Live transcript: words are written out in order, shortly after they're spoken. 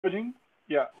Recording?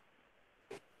 Yeah.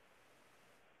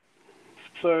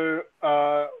 So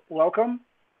welcome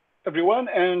everyone,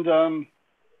 and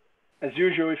as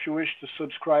usual, if you wish to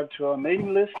subscribe to our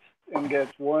mailing list and get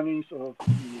warnings of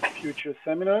the future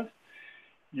seminars,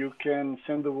 you can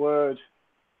send the word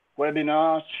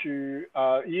webinar to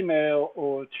our email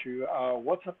or to our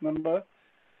WhatsApp number,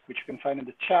 which you can find in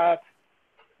the chat.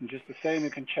 And just the same,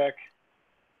 you can check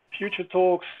future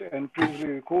talks and previously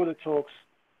recorded talks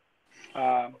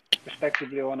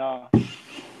respectively on our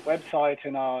website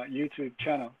and our YouTube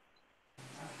channel.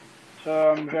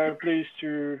 So I'm very pleased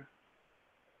to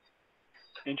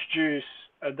introduce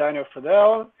Daniel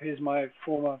Fadel. He's my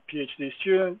former PhD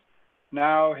student.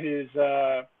 Now he's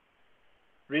a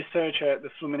researcher at the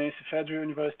Fluminense Federal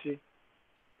University,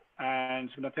 and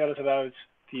he's going to tell us about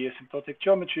the asymptotic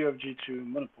geometry of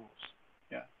G2-monopoles.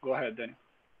 Yeah, go ahead, Daniel.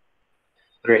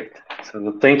 Great.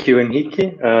 So thank you,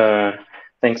 Enrique.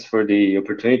 Thanks for the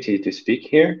opportunity to speak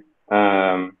here.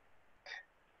 A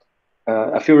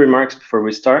few remarks before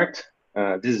we start.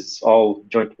 This is all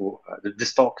joint.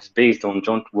 This talk is based on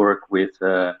joint work with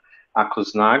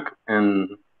Akos Nag and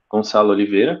Gonçalo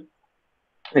Oliveira,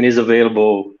 and is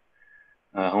available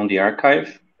on the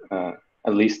archive,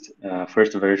 at least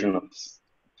first version of this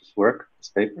work, this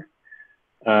paper.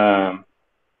 And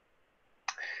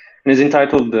is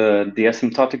entitled The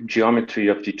Asymptotic Geometry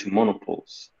of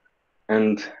G2-monopoles.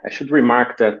 And I should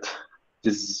remark that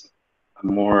this is a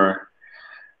more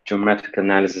geometric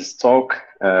analysis talk.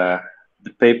 The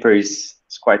paper is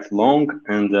quite long,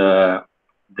 and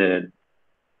the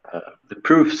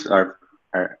proofs are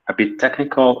a bit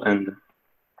technical, and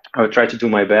I will try to do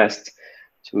my best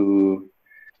to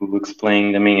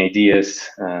explain the main ideas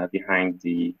behind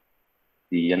the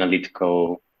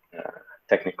analytical,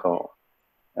 technical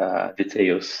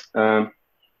details.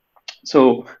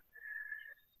 So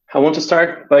I want to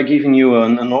start by giving you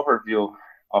an overview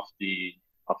of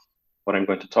what I'm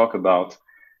going to talk about.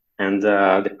 And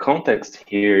the context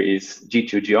here is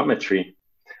G2 geometry,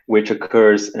 which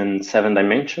occurs in 7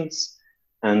 dimensions.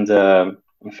 And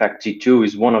in fact, G2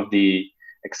 is one of the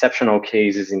exceptional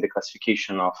cases in the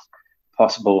classification of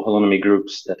possible holonomy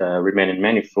groups that a Riemannian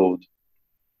manifold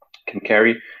can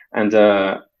carry. And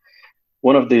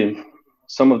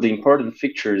some of the important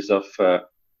features of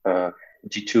G2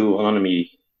 holonomy,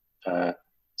 of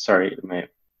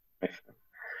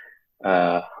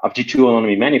G2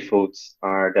 holonomy manifolds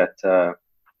are that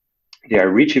they are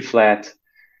Ricci flat,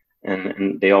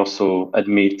 and they also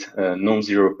admit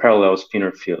non-zero parallel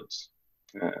spinor fields.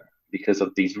 Because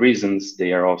of these reasons,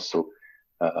 they are also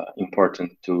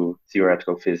important to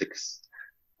theoretical physics.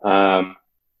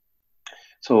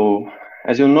 So,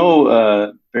 as you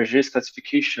know, Berger's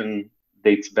classification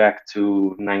dates back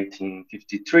to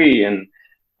 1953, and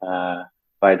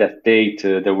by that date,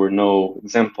 there were no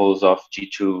examples of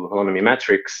G2 holonomy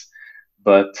metrics.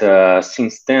 But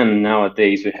since then,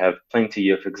 nowadays, we have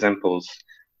plenty of examples.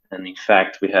 And in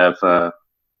fact, we have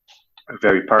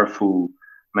very powerful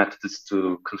methods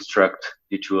to construct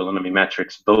G2 holonomy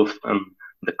metrics, both on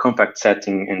the compact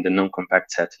setting and the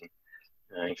non-compact setting.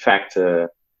 In fact, there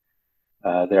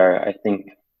are, I think,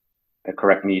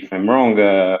 correct me if I'm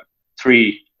wrong,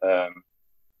 3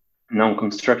 known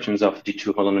constructions of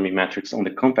G2 holonomy metrics on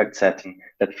the compact setting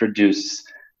that produce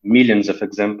millions of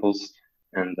examples,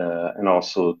 and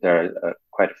also there are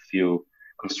quite a few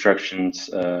constructions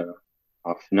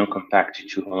of non-compact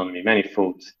G2 holonomy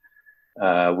manifolds,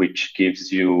 which gives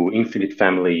you infinite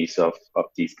families of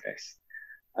these guys.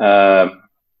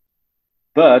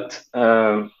 But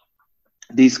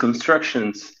these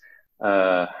constructions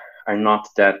are not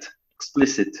that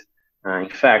explicit. In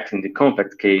fact, in the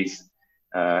compact case,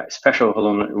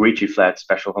 Ricci flat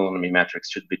special holonomy metrics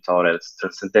should be taught as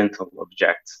transcendental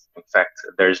objects. In fact,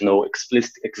 there is no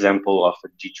explicit example of a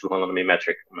G2 holonomy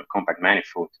metric on a compact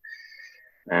manifold,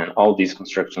 and all these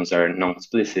constructions are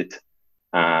non-explicit.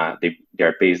 They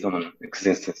are based on an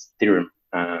existence theorem.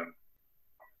 And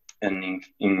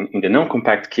in the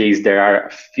non-compact case, there are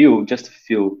just a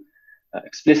few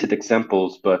explicit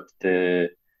examples, but the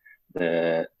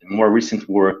more recent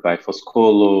work by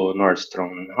Foscolo,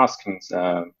 Nordstrom, and Hoskins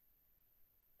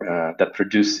that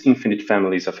produce infinite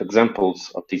families of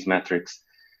examples of these metrics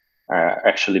are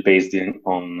actually based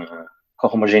on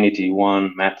cohomogeneity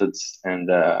 1 methods and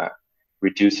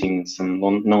reducing some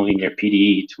nonlinear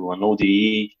PDE to an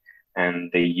ODE, and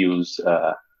they use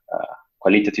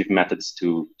qualitative methods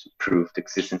to prove the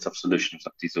existence of solutions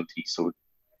of these ODEs. So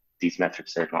these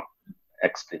metrics are not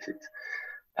explicit.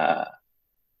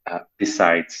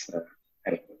 Besides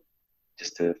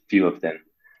just a few of them.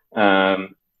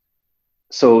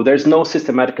 So there's no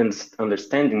systematic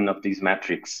understanding of these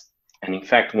metrics And in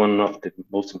fact, one of the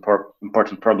most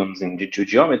important problems in G2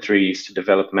 geometry is to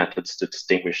develop methods to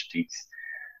distinguish these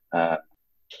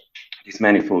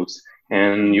manifolds.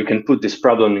 And you can put this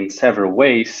problem in several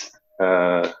ways.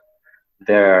 By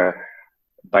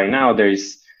now,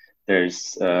 there's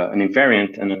an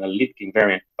invariant, an analytic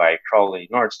invariant by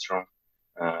Crowley-Nordstrom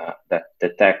that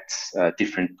detects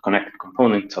different connected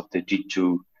components of the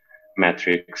G2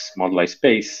 matrix moduli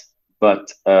space.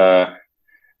 But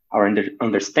our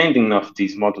understanding of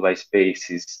these moduli space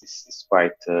is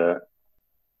quite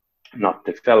not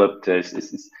developed. Is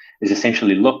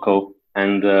essentially local,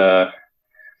 and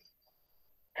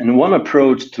one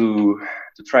approach to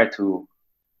try to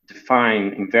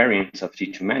define invariants of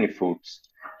G2 manifolds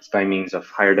is by means of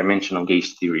higher dimensional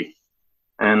gauge theory.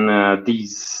 And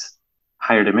these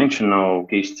higher dimensional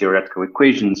gauge theoretical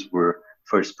equations were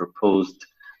first proposed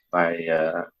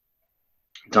by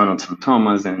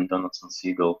Donaldson-Thomas and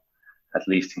Donaldson-Siegel, at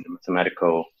least in the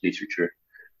mathematical literature.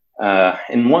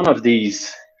 And one of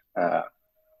these,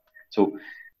 so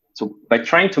by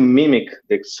trying to mimic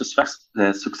the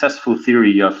successful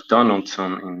theory of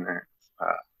Donaldson in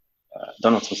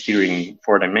Donaldson's theory in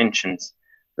 4 dimensions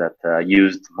that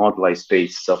used moduli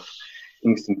space of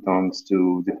instantons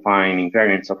to define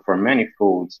invariants of 4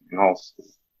 manifolds, and also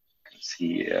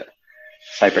see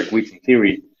Seiberg-Witten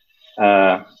theory.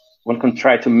 One can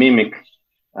try to mimic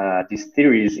these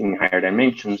theories in higher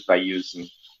dimensions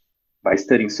by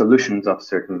studying solutions of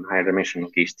certain higher dimensional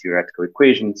gauge theoretical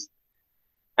equations.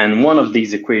 And one of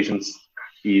these equations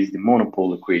is the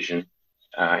monopole equation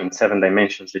in 7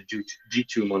 dimensions, the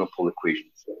G2-monopole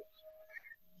equations.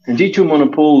 And G2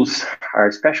 monopoles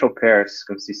are special pairs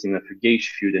consisting of a gauge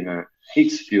field and a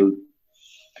Higgs field.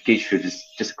 A gauge field is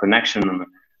just a connection on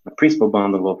a principal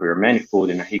bundle over a manifold,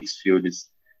 and a Higgs field is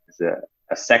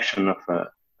a section of an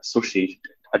associated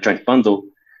adjoint bundle.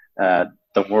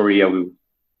 Don't worry, I will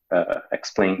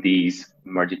explain these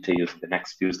in more details in the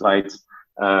next few slides.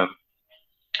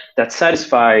 That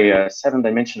satisfy a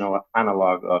 7-dimensional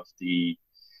analog of the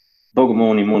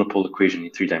Bogomolny monopole equation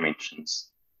in 3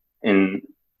 dimensions. And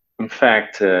in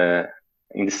fact,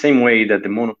 in the same way that the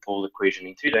monopole equation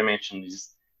in 3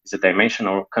 dimensions is a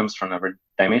dimensional, comes from a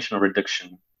dimensional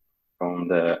reduction from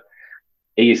the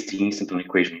AST instanton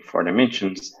equation in 4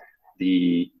 dimensions,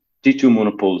 the G2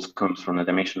 monopoles comes from a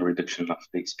dimensional reduction of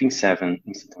the spin 7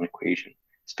 instanton equation.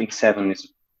 Spin 7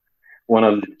 is one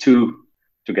of the 2,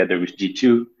 together with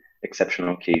G2,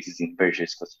 exceptional cases in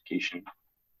Verger's classification,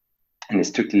 and is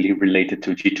strictly related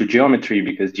to G2 geometry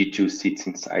because G2 sits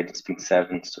inside spin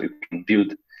 7, so you can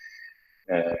build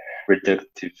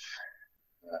reductive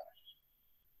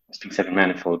spin 7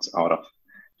 manifolds out of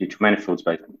G2 manifolds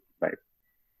by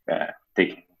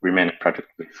taking Riemann product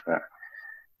with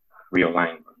real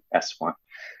line S1.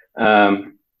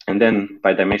 And then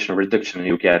by dimensional reduction,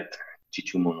 you get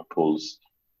G2 monopoles.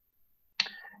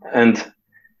 And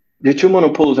G2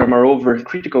 monopoles are moreover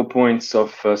critical points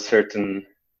of a certain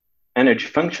energy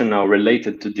functional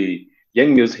related to the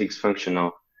Yang-Mills-Higgs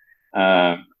functional,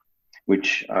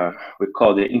 which we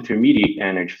call the intermediate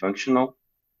energy functional,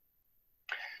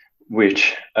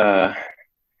 which, and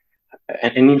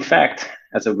in fact,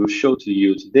 as I will show to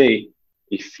you today,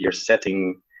 if you're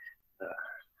setting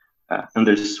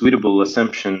under suitable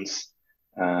assumptions,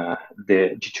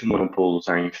 the G2 monopoles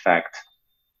are in fact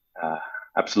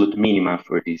absolute minima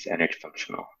for this energy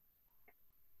functional.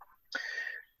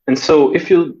 And so if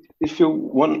you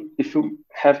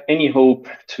have any hope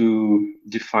to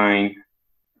define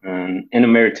an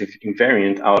enumerative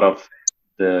invariant out of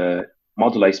the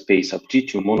moduli space of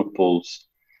G2 monopoles,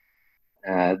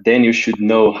 then you should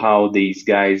know how these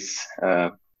guys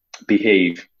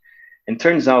behave. And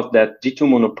turns out that G2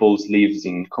 monopoles lives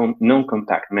in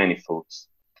non-compact manifolds,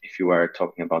 if you are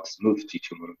talking about smooth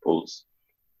G2 monopoles,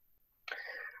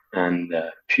 and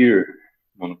pure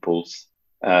monopoles.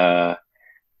 So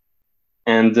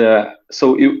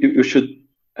you should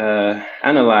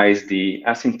analyze the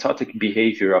asymptotic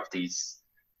behavior of these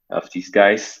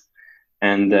guys,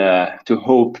 and to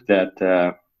hope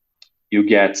that you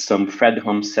get some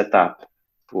Fredholm setup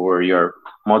for your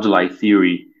moduli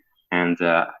theory, and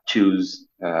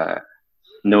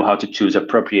know how to choose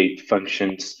appropriate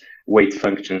functions, weight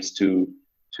functions to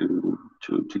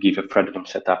give a Fredholm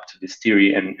setup to this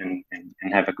theory, and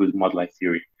have a good moduli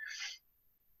theory.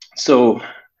 So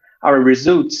our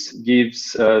results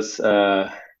gives us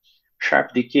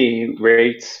sharp decay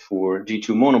rates for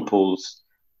G2 monopoles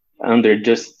under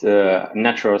just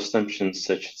natural assumptions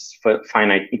such as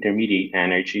finite intermediate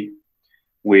energy,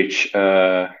 which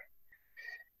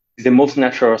is the most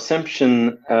natural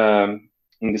assumption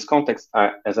in this context,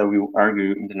 as I will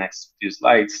argue in the next few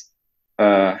slides.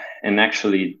 and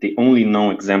actually the only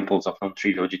known examples of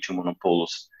non-trivial G2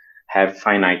 monopoles have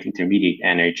finite intermediate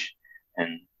energy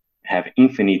and have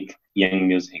infinite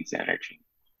Yang-Mills-Higgs energy.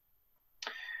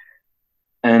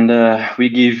 And we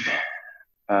give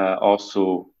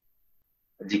also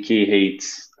decay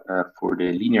rates for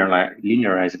the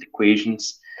linearized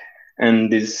equations.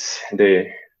 And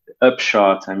the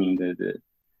upshot, I mean, the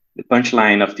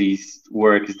punchline of this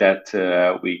work is that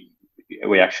we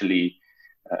actually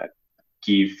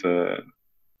give the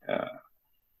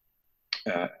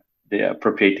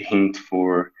appropriate hint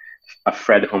for a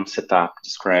Fredholm setup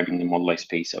describing the moduli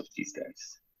space of these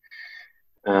guys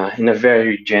in a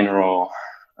very general,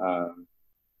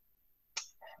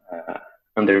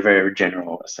 under very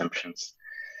general assumptions.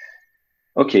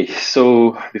 Okay,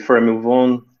 so before I move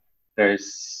on,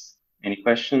 there's any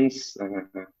questions?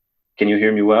 Can you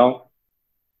hear me well?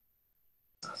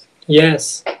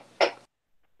 Yes.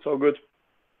 So good.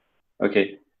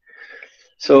 Okay,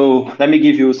 so let me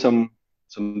give you some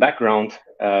background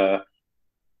about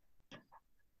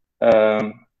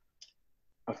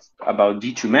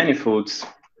G2 manifolds,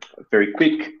 very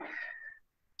quick.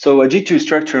 So a G2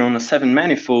 structure on a 7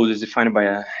 manifold is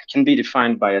can be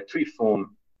defined by a tree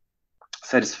form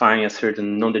satisfying a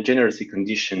certain non-degeneracy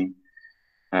condition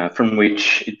from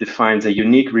which it defines a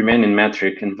unique Riemannian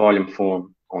metric and volume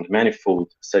form on the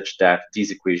manifold such that this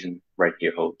equation right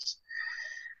here holds.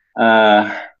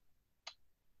 I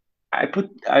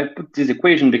put this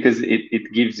equation because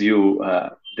it gives you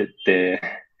the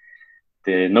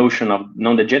notion of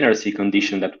non-degeneracy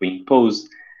condition that we impose,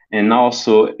 and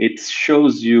also it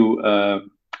shows you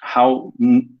how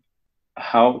the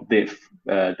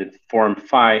form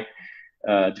phi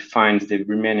defines the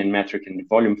Riemannian metric and the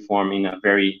volume form in a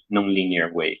very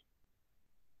nonlinear way.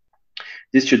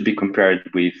 This should be compared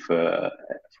with,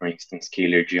 for instance,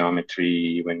 scalar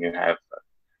geometry when you have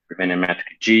Riemannian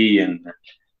metric G and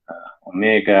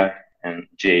omega and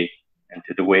J, and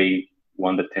to the way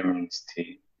one determines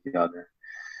the other.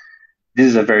 This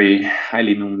is a very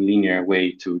highly nonlinear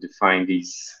way to define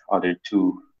these other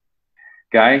two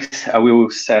guys. I will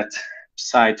set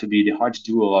psi to be the Hodge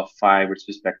dual of phi with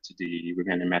respect to the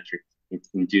Riemannian metric it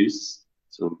induces.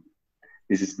 So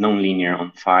this is nonlinear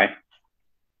on phi.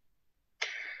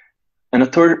 And a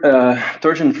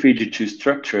torsion-free G2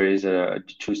 structure is a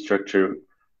G2 structure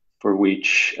for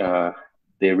which the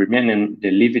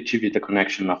Levi-Civita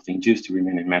connection of the induced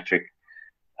Riemannian metric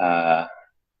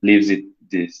leaves the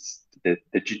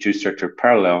G2 structure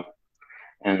parallel.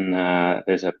 And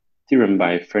there's a theorem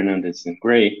by Fernandez and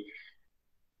Gray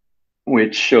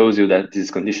which shows you that this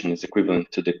condition is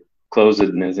equivalent to the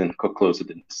closedness and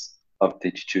co-closedness of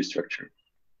the G2 structure.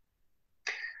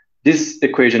 This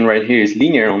equation right here is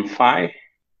linear on phi,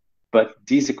 but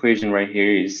this equation right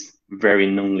here is very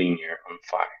nonlinear on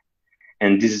phi.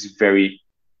 And this is very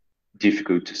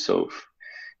difficult to solve.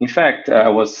 In fact, I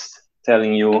was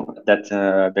telling you that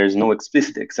there's no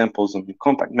explicit examples on the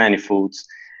compact manifolds,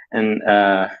 and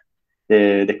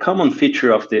the common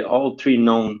feature of all three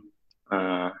known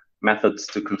methods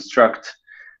to construct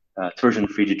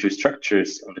torsion-free G2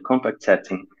 structures on the compact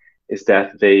setting is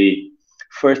that they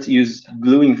first use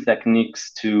gluing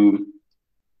techniques to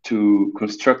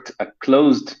construct a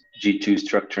closed G2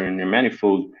 structure in their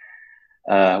manifold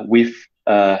with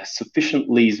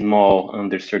sufficiently small,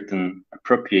 under certain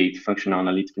appropriate functional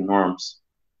analytical norms,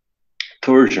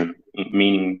 torsion,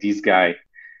 meaning this guy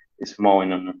is small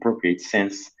in an appropriate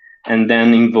sense, and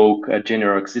then invoke a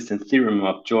general existence theorem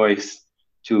of Joyce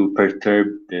to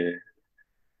perturb the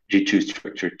G2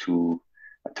 structure to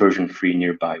a torsion-free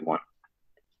nearby one.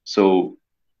 So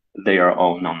they are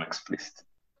all non-explicit.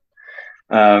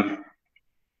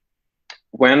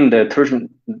 When the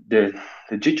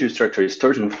G2 structure is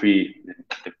torsion-free,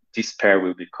 this pair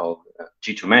will be called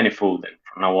G2 manifold, and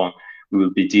from now on, we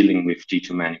will be dealing with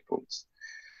G2 manifolds.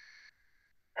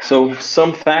 So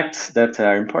some facts that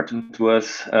are important to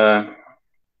us.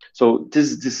 So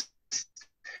this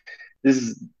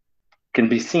can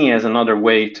be seen as another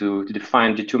way to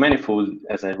define G2 manifold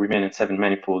as a Riemannian 7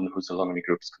 manifold whose holonomy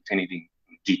group is contained in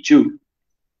G2.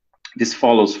 This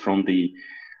follows from the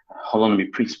holonomy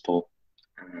principle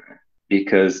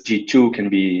because G2 can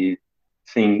be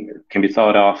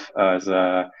thought of as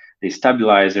the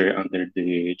stabilizer under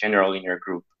the general linear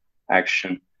group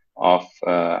action of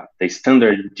the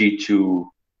standard G2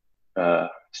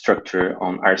 structure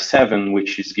on R7,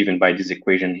 which is given by this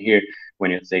equation here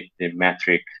when you take the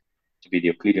metric to be the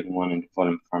Euclidean one and the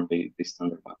volume form the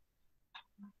standard one.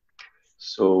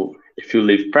 So if you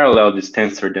leave parallel this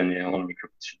tensor, then the holonomy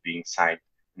group should be inside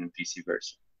and vice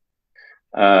versa.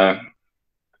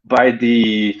 By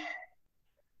the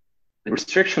the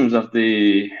restrictions of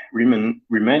the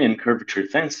Riemannian curvature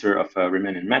tensor of a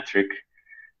Riemannian metric,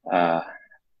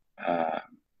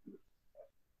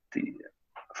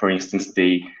 for instance,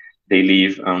 they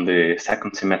live on the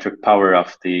second symmetric power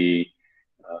of the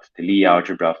Lie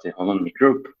algebra of the holonomy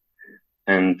group,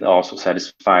 and also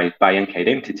satisfied by Yankee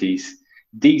identities.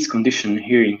 These conditions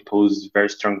here impose very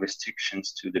strong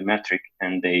restrictions to the metric,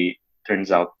 and they turn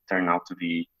out to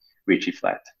be Ricci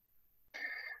flat.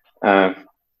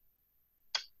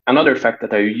 Another fact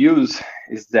that I use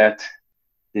is that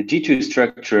the G2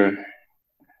 structure,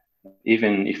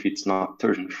 even if it's not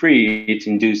torsion-free, it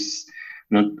induces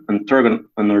an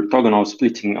orthogonal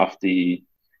splitting of the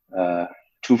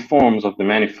two forms of the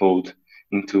manifold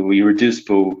into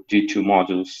irreducible G2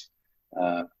 modules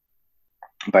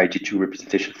by G2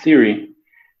 representation theory,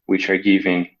 which are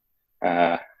given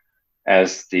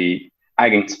as the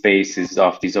eigenspaces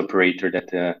of this operator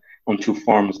that on two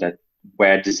forms that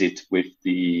wedges it with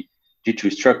the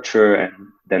G2 structure and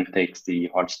then takes the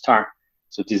hard star.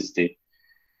 So this is the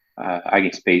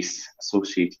eigenspace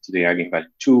associated to the eigenvalue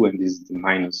 2, and this is the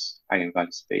minus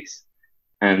eigenvalue space.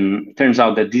 And it turns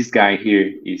out that this guy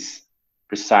here is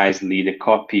precisely the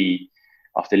copy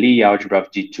of the Lie algebra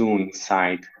of G2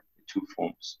 inside the two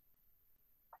forms.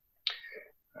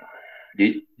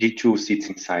 The G2 sits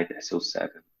inside SO7,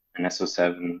 and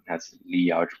SO7 has Lie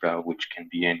algebra, which can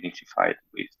be identified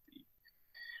with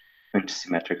the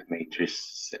antisymmetric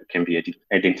matrix, can be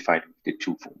identified with the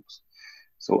two forms.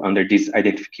 So under this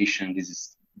identification, this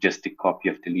is just a copy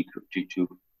of the Lie group G2,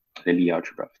 the Lie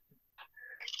algebra.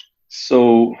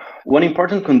 So one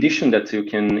important condition that you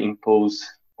can impose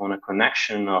on a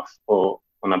connection of, or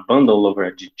on a bundle over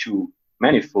a G2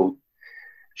 manifold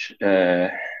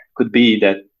could be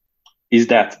that you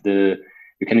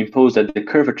can impose that the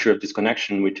curvature of this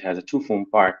connection, which has a two-form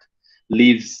part,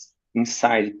 lives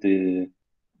inside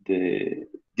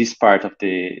this part of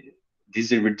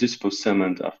this irreducible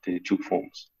summand of the two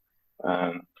forms.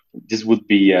 This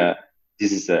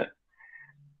is a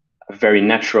very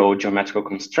natural geometrical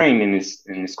constraint, and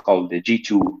is called the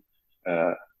G2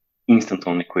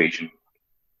 instanton equation.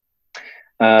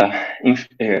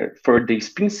 For the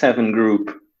spin 7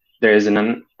 group, there is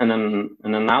an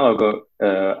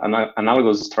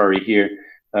analogous story here,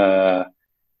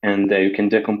 and you can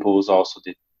decompose also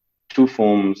the two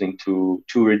forms into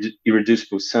two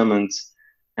irreducible summands,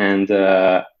 and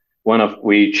one of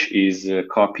which is a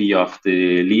copy of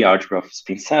the Lie algebra of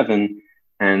spin 7,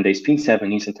 and the spin 7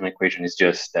 instanton equation is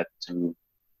just that to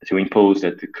impose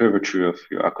that the curvature of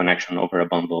your connection over a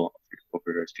bundle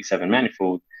over a spin 7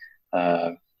 manifold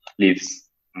lives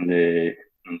in the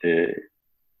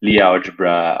Lie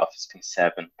algebra of spin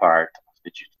 7 part of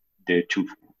the two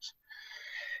forms.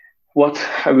 What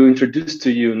I will introduce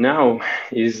to you now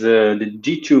is the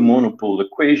G2-monopole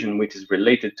equation, which is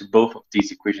related to both of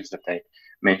these equations that I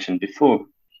mentioned before.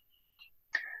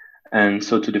 And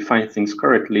so to define things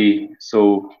correctly,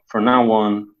 so for now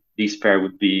on, this pair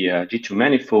would be a G2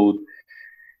 manifold.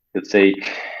 You'll take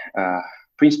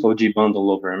principal G bundle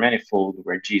over a manifold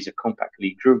where G is a compact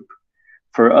Lie group.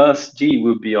 For us, G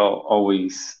will be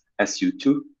always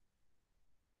SU2.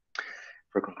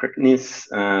 For concreteness,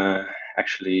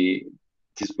 actually,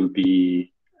 this will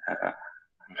be a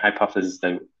hypothesis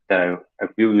that I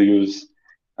will use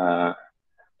in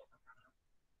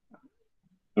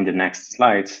the next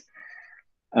slides.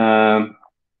 And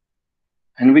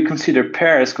we consider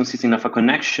pairs consisting of a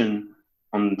connection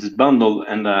on this bundle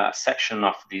and a section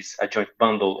of this adjoint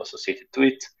bundle associated to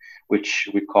it, which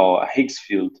we call a Higgs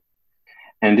field.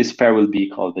 And this pair will be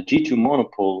called the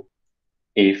G2-monopole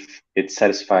if it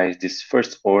satisfies this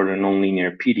first order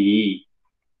nonlinear PDE,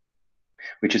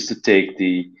 which is to take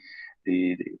the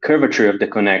curvature of the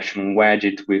connection, wedge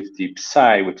it with the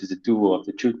psi, which is the dual of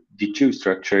the G2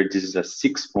 structure. This is a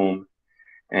 6 form,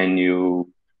 and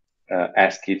you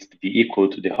ask it to be equal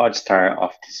to the hard star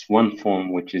of this one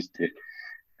form, which is the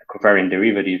covariant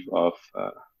derivative of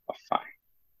phi.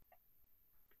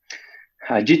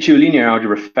 G2 linear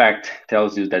algebra fact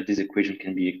tells you that this equation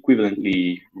can be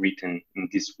equivalently written in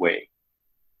this way.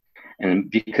 And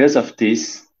because of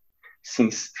this,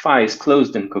 since phi is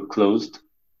closed and co-closed,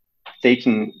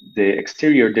 taking the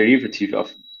exterior derivative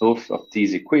of both of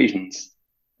these equations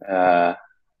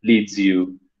leads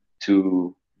you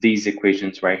to these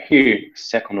equations right here,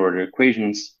 second order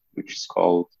equations,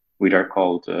 which are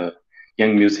called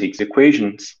Yang-Mills-Higgs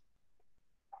equations.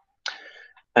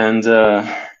 And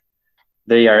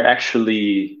they are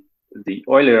actually the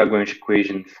Euler-Lagrange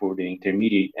equation for the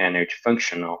intermediate energy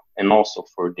functional, and also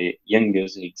for the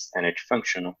Yang-Mills-Higgs energy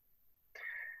functional.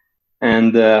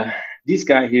 And this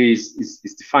guy here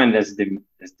is defined as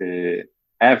the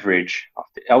average of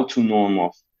the L2 norm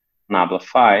of nabla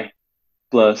phi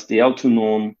plus the L2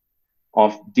 norm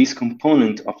of this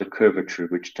component of the curvature,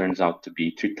 which turns out to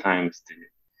be 3 times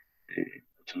the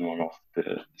L2 norm of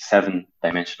the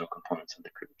 7-dimensional components of the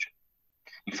curvature.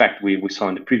 In fact, we saw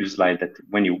in the previous slide that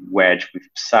when you wedge with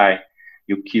psi,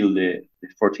 you kill the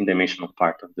 14-dimensional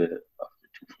part of the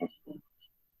two-form.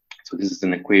 So this is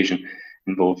an equation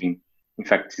involving, in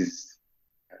fact, is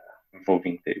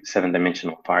involving the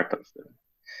 7-dimensional part of the.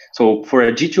 So for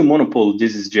a G2 monopole,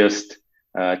 this is just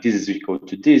this is equal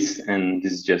to this, and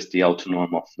this is just the L2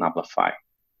 norm of nabla phi.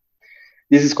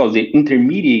 This is called the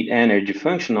intermediate energy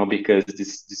functional because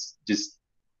this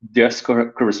just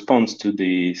corresponds to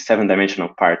the 7-dimensional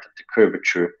part of the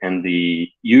curvature, and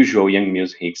the usual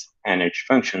Yang-Mills-Higgs energy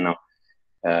functional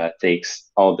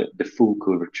takes all the full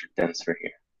curvature tensor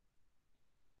here.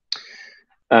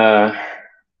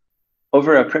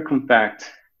 Over a precompact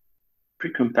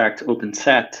open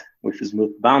set with a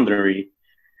smooth boundary,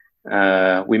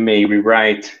 we may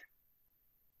rewrite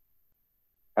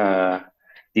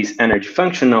this energy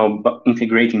functional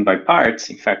integrating by parts.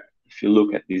 In fact, if you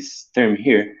look at this term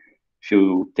here, if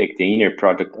you take the inner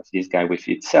product of this guy with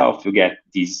itself, you get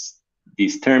this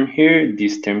term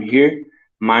here,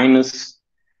 minus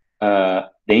the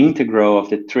integral of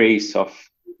the trace of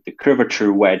the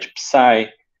curvature wedge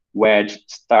psi, wedge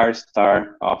star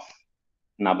star of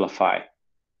nabla phi.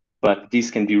 But this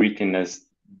can be written as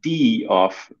d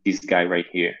of this guy right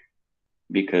here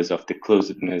because of the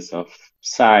closedness of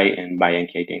psi and by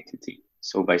Yankee identity.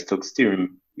 So by Stokes'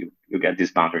 theorem, you get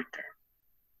this boundary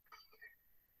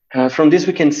term. From this,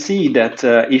 we can see that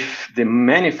if the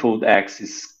manifold X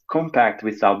is compact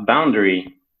without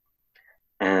boundary,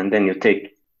 and then you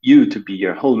take U to be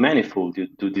your whole manifold, you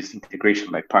do this integration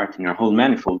by part in your whole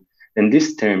manifold, then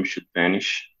this term should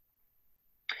vanish.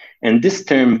 And this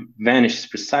term vanishes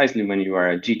precisely when you are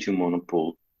a G2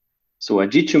 monopole. So a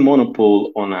G2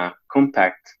 monopole on a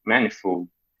compact manifold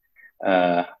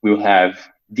will have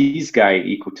this guy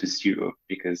equal to 0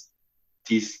 because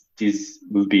this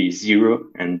will be 0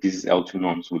 and these L2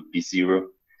 norms will be 0.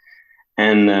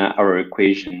 And our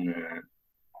equation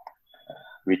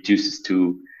reduces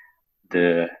to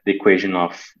the equation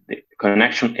of the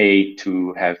connection A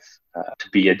to have to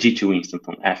be a G2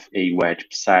 instanton FA wedge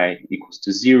psi equals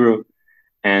to 0,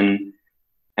 and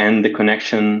the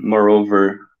connection,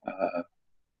 moreover,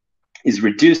 is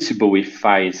reducible if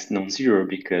phi is non-zero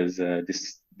because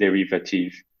this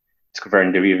derivative, this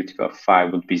covariant derivative of phi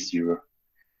would be 0.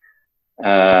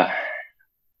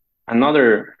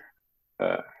 Another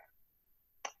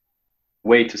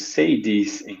way to say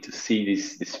this and to see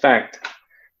this fact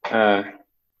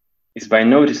is by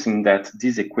noticing that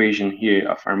this equation here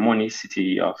of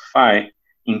harmonicity of phi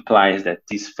implies that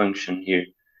this function here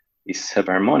is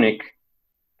subharmonic.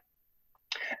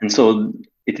 And so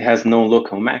it has no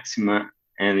local maxima.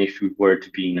 And if we were to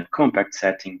be in a compact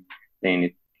setting, then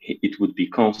it would be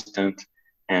constant.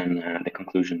 And the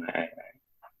conclusion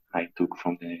I took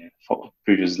from the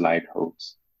previous slide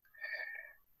holds.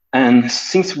 And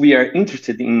since we are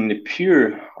interested in the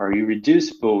pure or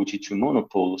irreducible G2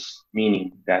 monopoles,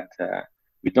 meaning that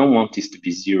we don't want this to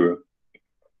be 0,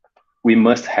 we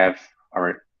must have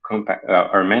our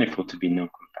manifold to be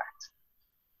non-compact.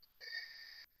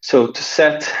 So to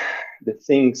set the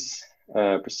things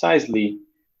precisely,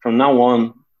 from now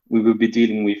on, we will be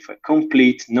dealing with a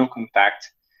complete, non-compact,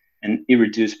 and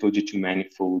irreducible G2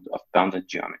 manifold of bounded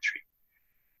geometry.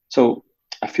 So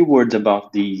a few words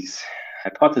about these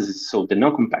hypothesis. So the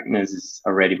non-compactness is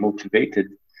already motivated.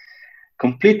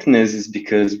 Completeness is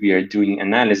because we are doing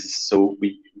analysis. So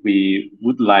we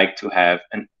would like to have,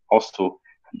 and also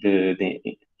the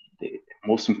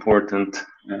most important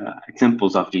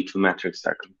examples of G2 metrics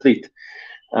are complete,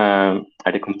 are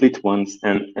the complete ones.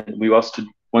 And we also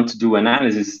want to do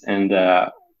analysis, and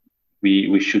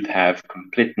we should have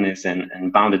completeness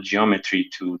and bounded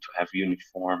geometry to have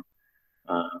uniform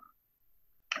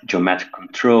geometric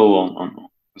control on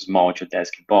small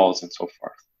geodesic balls and so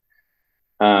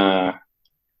forth.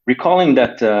 Recalling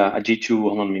that a G2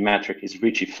 holonomy metric is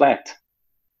Ricci flat,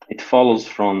 it follows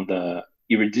from the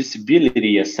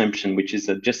irreducibility assumption, which is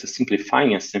just a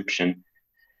simplifying assumption,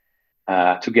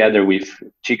 together with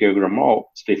Tighe-Gromov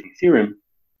splitting theorem,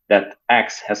 that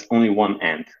X has only one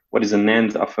end. What is an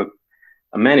end of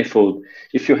a manifold?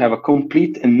 If you have a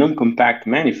complete and non-compact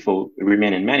manifold,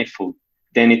 remaining manifold,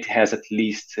 then it has at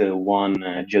least one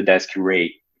geodesic ray,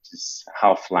 which is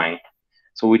half line.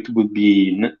 So it would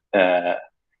be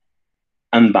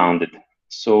unbounded.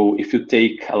 So if you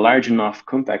take a large enough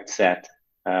compact set,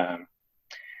 the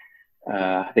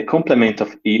complement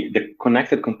of the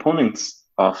connected components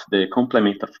of the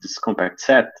complement of this compact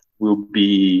set will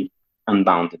be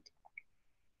unbounded.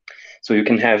 So you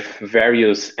can have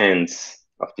various ends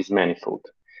of this manifold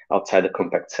outside the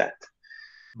compact set.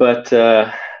 But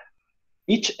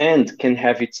each end can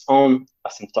have its own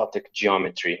asymptotic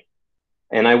geometry.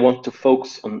 And I want to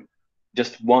focus on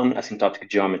just one asymptotic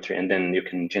geometry, and then you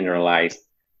can generalize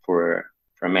for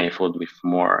a manifold with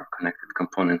more connected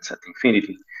components at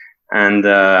infinity. And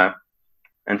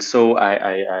so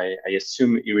I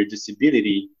assume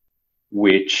irreducibility,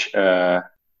 which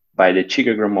by the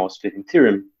Cheeger-Gromov splitting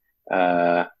theorem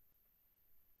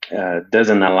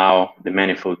doesn't allow the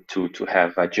manifold to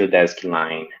have a geodesic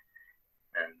line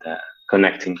and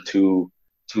connecting two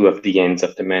of the ends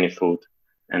of the manifold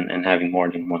and having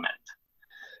more than one end.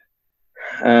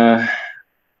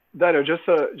 Dario, just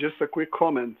a quick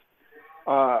comment.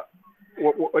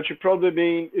 What you probably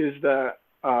mean is that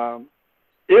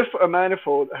if a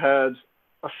manifold had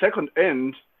a second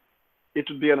end, it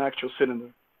would be an actual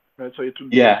cylinder, right? So it would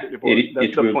be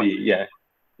it will point. Be,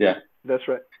 yeah. That's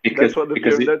right. Because, that's what the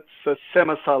theorem, that's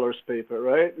Sema-Salor's paper,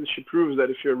 right? She proves that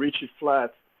if you're Ricci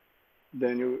flat,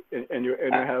 then you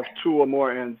have two or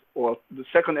more ends, or the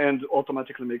second end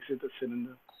automatically makes it a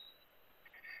cylinder.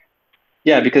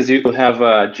 Yeah, because you have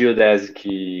a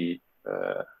geodesic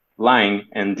line,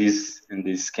 and this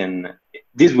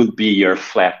would be your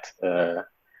flat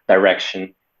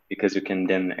direction, because you can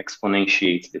then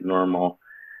exponentiate the normal,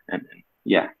 and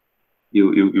yeah,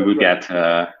 you will get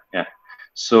yeah.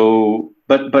 So,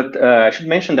 but I should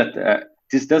mention that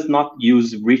this does not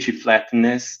use Ricci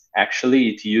flatness. Actually,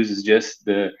 it uses just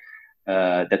the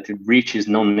that the Ricci is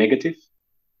non-negative.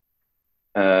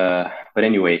 But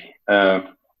anyway,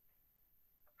 by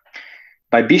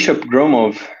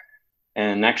Bishop-Gromov,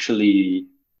 and actually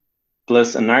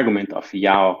plus an argument of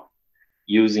Yau,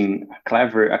 using a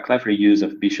clever use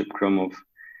of Bishop-Gromov,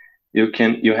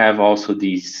 you have also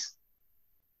these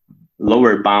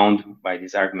lower bound by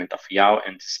this argument of Yau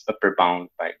and this upper bound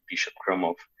by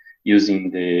Bishop-Gromov, using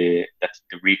that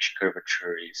the Ricci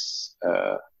curvature is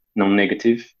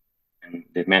non-negative and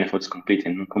the manifold is complete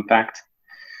and non-compact.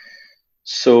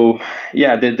 So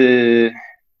yeah, the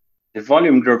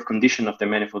volume growth condition of the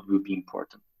manifold will be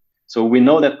important. So we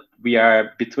know that we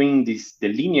are between the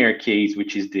linear case,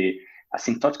 which is the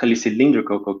asymptotically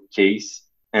cylindrical case,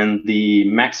 and the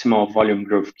maximal volume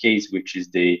growth case, which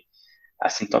is the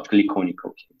asymptotically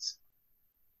conical case.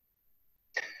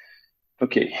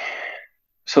 Okay,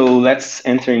 so let's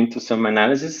enter into some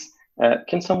analysis.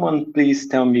 Can someone please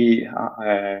tell me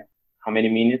how many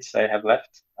minutes I have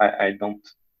left? I don't.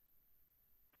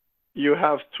 You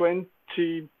have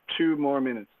 22 more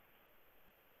minutes.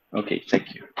 Okay,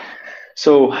 thank you.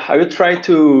 So I will try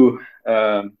to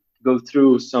go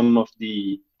through some of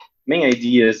the main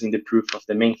ideas in the proof of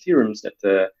the main theorems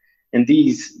that, and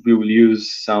these we will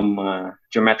use some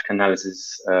geometric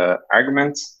analysis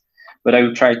arguments, but I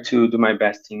will try to do my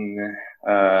best in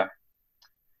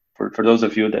for those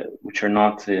of you which are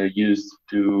not used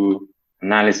to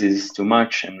analysis too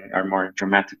much and are more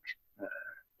geometric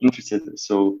interested.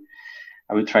 So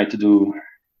I will try to do.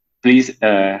 Please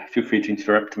feel free to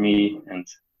interrupt me. And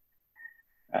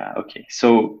okay,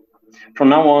 so from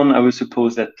now on, I will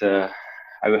suppose that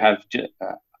I will have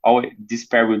this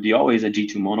pair will be always a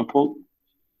G2-monopole.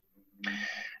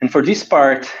 And for this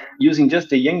part, using just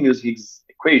the Yang-Mills-Higgs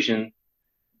equations,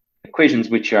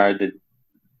 which are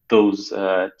those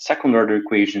second-order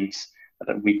equations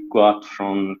that we got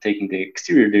from taking the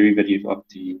exterior derivative of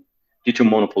the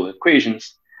G2-monopole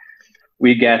equations,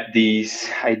 we get this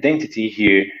identity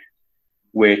here,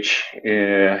 which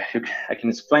I can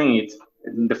explain it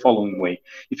in the following way.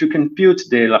 If you compute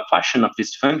the Laplacian of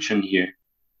this function here,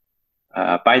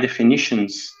 by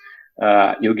definitions,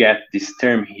 you get this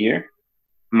term here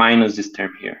minus this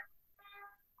term here.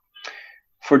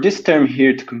 For this term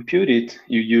here to compute it,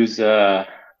 you use a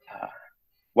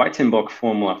Weizenbach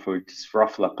formula for this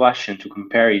rough Laplacian to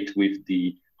compare it with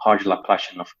the Hodge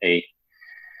Laplacian of A.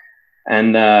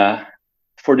 And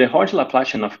for the Hodge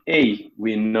Laplacian of A,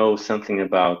 we know something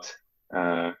about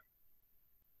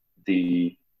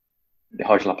the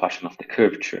Hodge Laplacian of the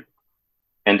curvature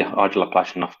and the Hodge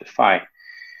Laplacian of the phi.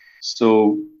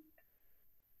 So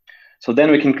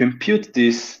then we can compute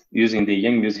this using the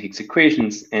Yang-Mills-Higgs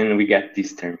equations, and we get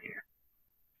this term here.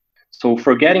 So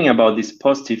forgetting about this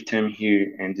positive term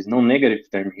here and this non-negative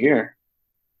term here,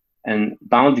 and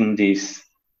bounding this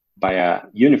by a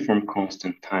uniform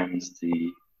constant times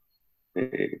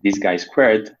this guy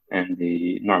squared and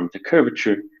the norm of the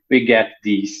curvature, we get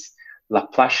this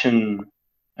Laplacian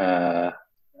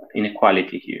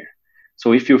inequality here.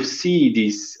 So if you see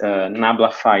this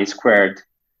nabla phi squared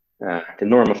the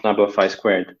norm of nabla phi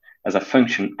squared as a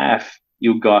function f,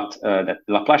 you got that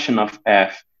the Laplacian of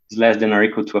f is less than or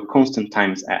equal to a constant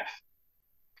times f.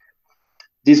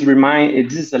 This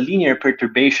is a linear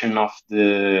perturbation of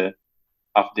the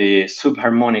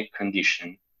subharmonic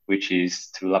condition, which is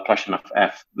to Laplacian of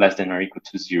f less than or equal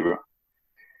to 0.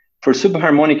 For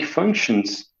subharmonic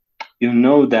functions, you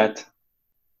know that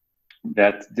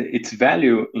its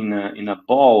value in a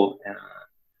ball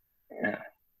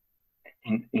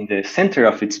in the center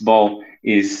of its ball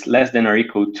is less than or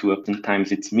equal to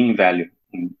times its mean value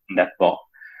in that ball.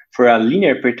 For a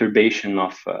linear perturbation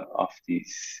of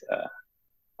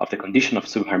the condition of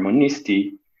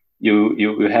subharmonicity,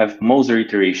 you have Moser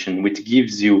iteration, which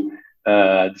gives you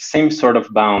the same sort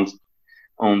of bound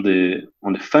on the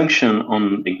function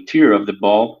on the interior of the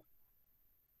ball,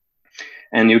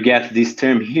 and you get this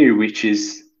term here, which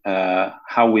is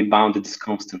how we bounded this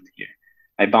constant here.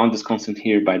 I bound this constant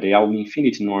here by the Alvin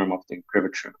infinity norm of the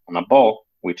curvature on a ball,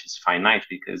 which is finite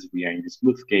because we are in the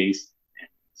smooth case, and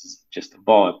this is just a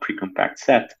ball, a pre-compact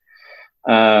set.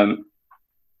 And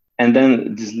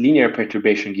then this linear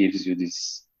perturbation gives you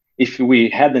this. If we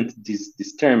hadn't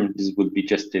this term, this would be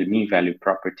just the mean value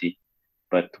property.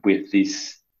 But with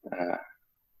this,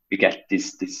 we get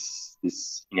this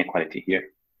inequality here.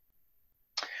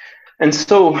 And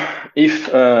so if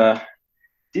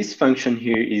this function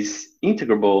here is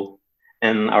integrable,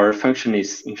 and our function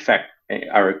is in fact,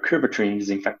 our curvature is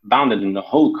in fact bounded in the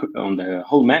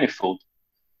whole manifold,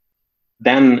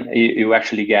 then you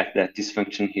actually get that this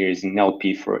function here is in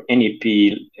LP for any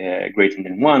p greater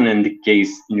than 1 and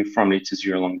decays uniformly to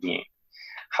 0 along the end.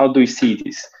 How do we see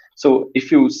this? So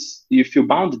if you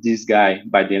bound this guy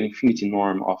by the infinity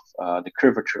norm of the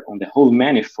curvature on the whole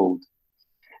manifold,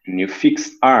 and you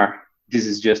fix R, this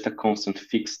is just a constant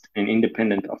fixed and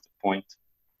independent of the point.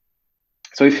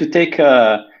 So if you take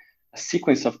a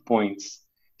sequence of points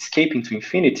escaping to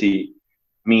infinity,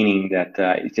 meaning that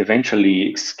it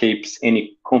eventually escapes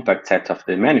any compact set of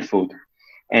the manifold,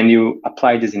 and you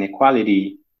apply this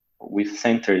inequality with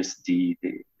centers the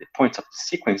points of the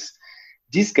sequence,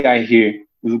 this guy here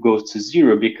will go to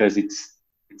 0 because it's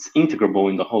integrable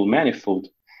in the whole manifold,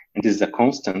 and this is a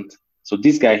constant. So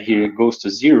this guy here goes to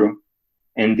 0,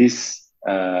 and this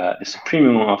the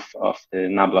supremum of the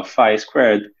nabla phi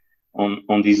squared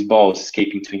on these balls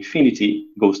escaping to infinity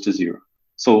goes to 0.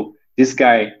 So this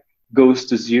guy goes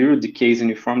to 0, decays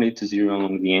uniformly to 0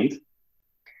 along the end,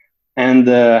 and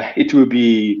it will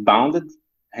be bounded,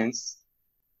 hence,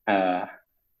 and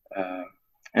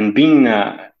being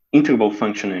an integrable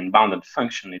function and bounded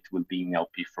function, it will be in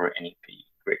LP for any p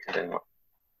greater than 1,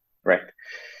 right?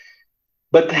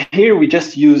 But here we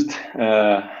just used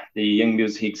the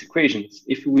Yang-Mills-Higgs equations.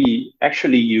 If we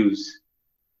actually use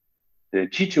the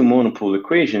G2-monopole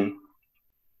equation,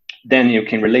 then you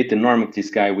can relate the norm of this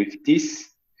guy with this,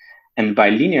 and by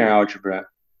linear algebra,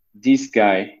 this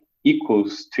guy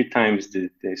equals 3 times the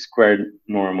squared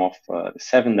norm of the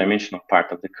 7-dimensional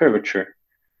part of the curvature.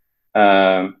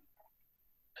 And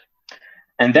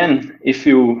then if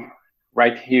you,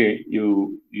 right here,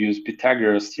 you use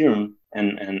Pythagoras theorem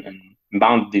and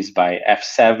bound this by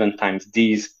F7 times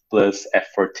this plus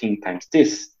F14 times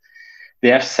this, the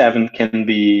F7 can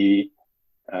be,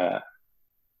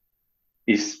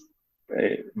 is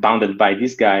bounded by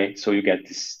this guy, so you get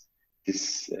this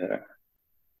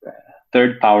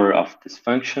third power of this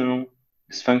function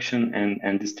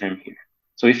and this term here.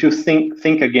 So if you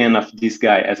think again of this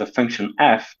guy as a function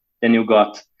f, then you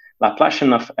got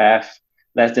Laplacian of f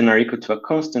less than or equal to a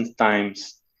constant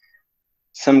times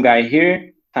some guy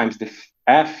here times the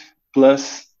f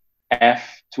plus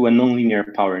f to a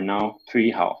nonlinear power, now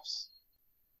 3/2.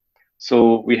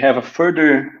 So we have a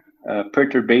further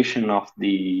perturbation of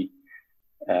the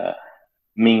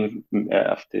mean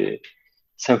of the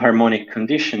subharmonic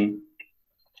condition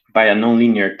by a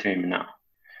nonlinear term now.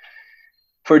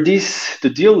 For this, to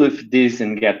deal with this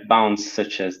and get bounds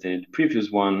such as the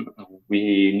previous one,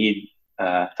 we need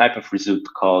a type of result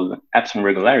called epsilon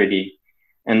regularity,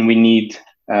 and we need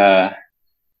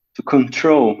to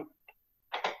control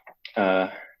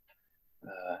the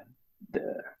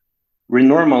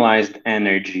renormalized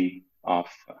energy of,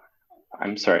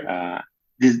 I'm sorry,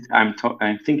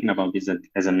 I'm thinking about this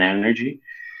as an energy.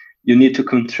 You need to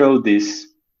control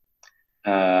this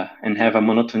and have a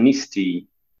monotonicity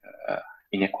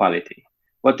inequality.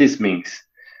 What this means?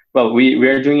 Well, we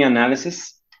are doing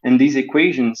analysis, and these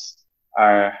equations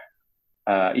are,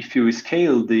 if you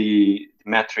scale the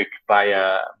metric by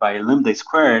lambda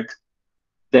squared,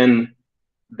 then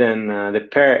the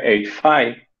pair A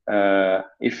phi,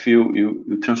 if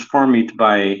you transform it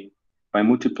by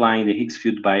multiplying the Higgs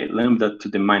field by lambda to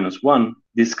the -1,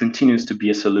 this continues to be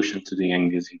a solution to the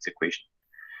Yang-Mills-Higgs equation.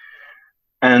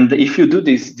 And if you do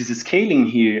this scaling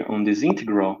here on this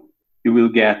integral, you will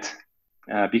get,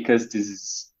 because this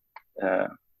is a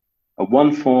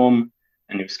one form,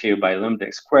 and you scale by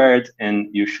lambda squared, and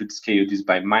you should scale this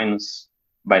by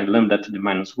lambda to the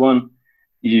 -1,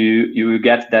 you will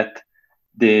get that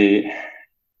the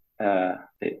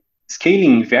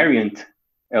scaling invariant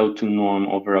L2 norm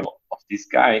over of this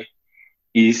guy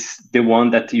is the one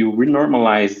that you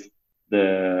renormalize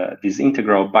this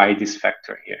integral by this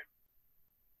factor here.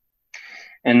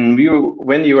 And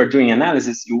when you are doing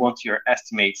analysis, you want your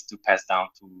estimates to pass down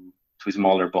to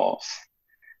smaller balls,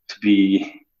 to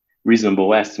be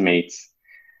reasonable estimates.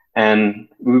 And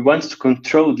we want to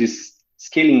control this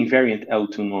scaling invariant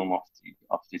L2 norm of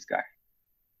this guy.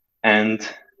 And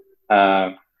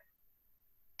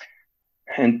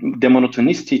the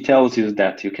monotonicity tells you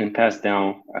that you can pass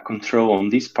down a control on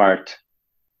this part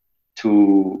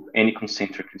to any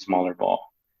concentrically smaller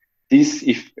ball. This,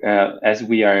 as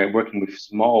we are working with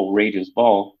small radius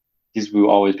ball, this will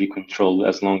always be controlled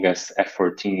as long as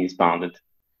F14 is bounded.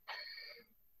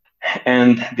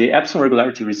 And the epsilon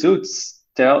regularity results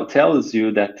tells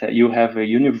you that you have a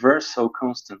universal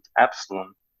constant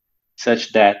epsilon,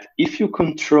 such that if you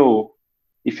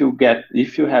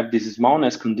have this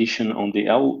smallness condition on the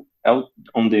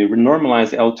on the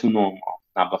renormalized L2 norm of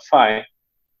Nabla phi,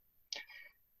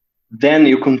 then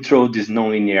you control this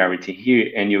nonlinearity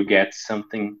here, and you get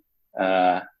something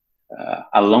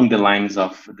along the lines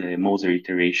of the Moser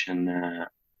iteration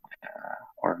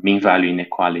or mean value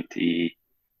inequality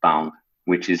bound,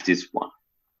 which is this one.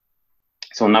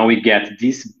 So now we get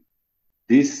this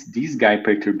guy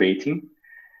perturbating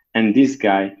and this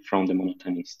guy from the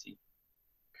monotonicity.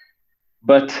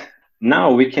 But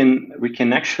now we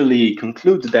can actually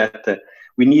conclude that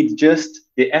we need just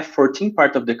the F14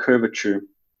 part of the curvature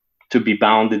to be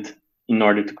bounded in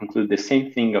order to conclude the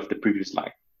same thing of the previous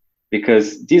slide,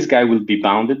 because this guy will be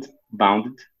bounded,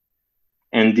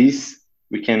 and this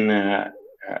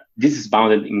is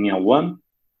bounded in L1,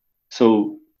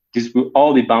 so this will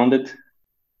all be bounded,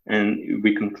 and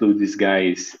we conclude this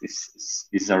guy is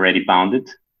already bounded.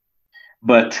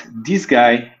 But this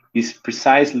guy is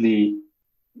precisely,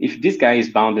 if this guy is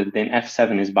bounded, then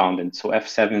F7 is bounded. So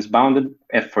F7 is bounded,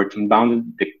 F14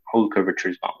 bounded, the whole curvature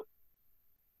is bounded.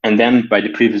 And then by the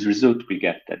previous result, we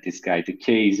get that this guy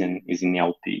decays and is in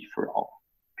LP for all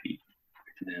P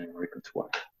greater than or equal to 1.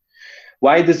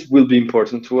 Why this will be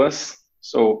important to us?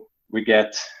 So we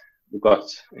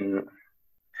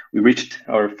reached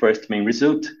our first main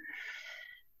result,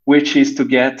 which is to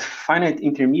get finite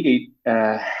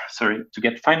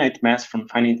finite mass from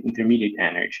finite intermediate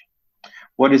energy.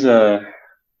 What is a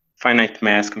finite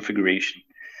mass configuration?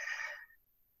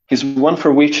 Is one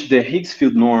for which the Higgs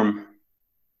field norm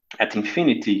at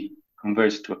infinity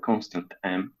converges to a constant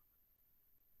m.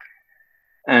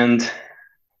 And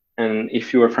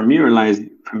if you are familiarized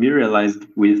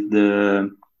with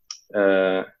the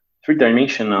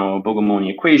three-dimensional Bogomolny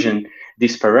equation,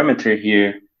 this parameter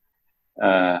here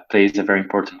plays a very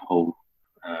important role.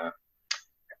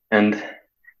 And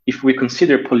if we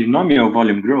consider polynomial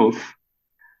volume growth,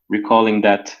 recalling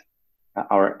that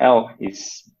our L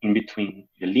is in between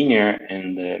the linear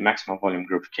and the maximal volume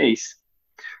growth case,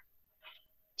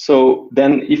 so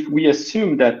then if we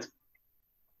assume that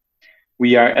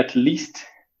we are at least,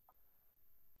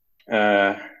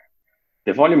 the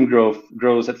volume growth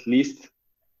grows at least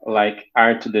like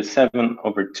R to the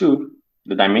 7/2,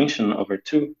 the dimension over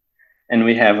 2, and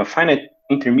we have a finite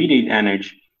intermediate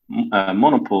energy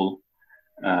monopole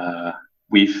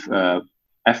with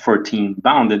F14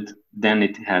 bounded, then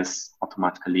it has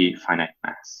automatically finite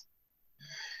mass.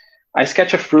 I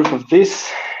sketch a proof of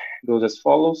this. It goes as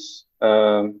follows.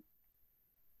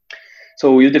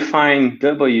 So you define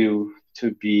W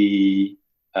to be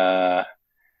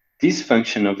this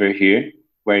function over here,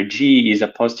 where G is a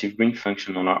positive ring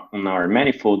function on our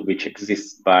manifold, which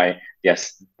exists by the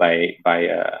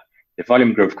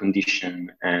volume growth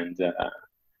condition and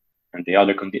the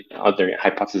other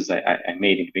hypothesis I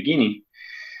made in the beginning.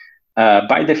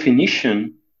 By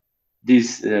definition,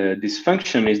 this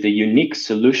function is the unique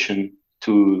solution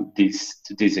to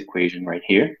this equation right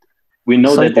here. We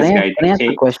know that this guy. Can I ask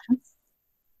a question?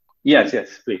 Yes,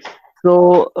 please.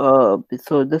 So,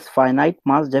 so this finite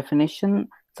mass definition.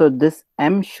 So this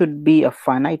m should be a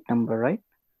finite number, right?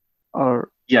 Or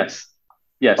yes.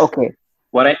 Okay.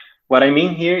 What I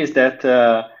mean here is that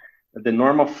the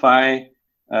norm of phi,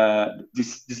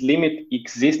 this limit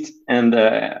exists, and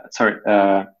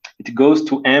it goes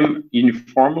to m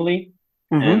uniformly,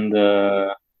 and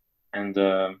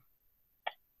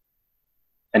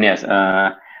yes,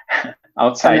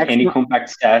 outside any compact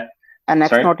set. And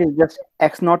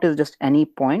x0 is just any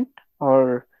point,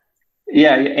 or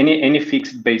any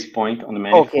fixed base point on the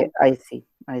manifold. Okay, I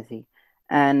see.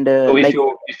 And so like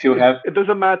if you have it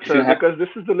doesn't matter because this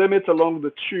is the limit along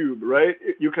the tube, right?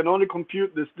 You can only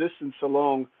compute this distance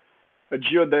along a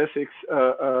geodesic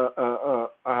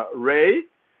ray,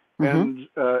 and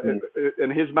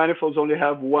his manifolds only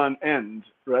have one end,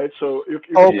 right? So you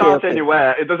can start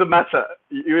anywhere. It doesn't matter.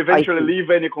 You eventually leave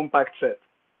any compact set.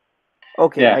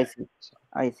 Okay, yeah.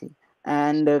 I see.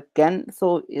 And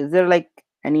is there like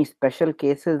any special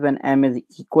cases when m is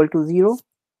equal to 0?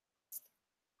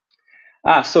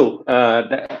 So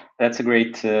that's a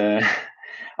great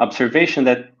observation,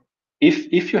 that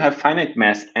if you have finite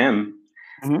mass m,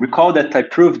 recall that I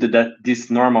proved that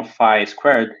this norm of phi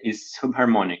squared is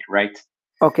subharmonic, right?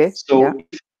 Okay. So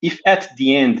if at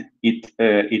the end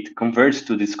it converges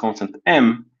to this constant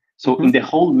m, so in the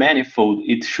whole manifold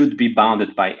it should be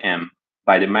bounded by m,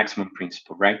 by the maximum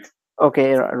principle, right?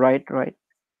 Okay, right.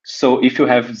 So if you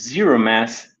have 0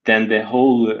 mass, then the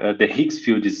whole the Higgs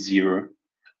field is 0,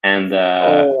 and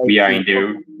we are in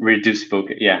the reducible.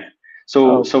 Yeah.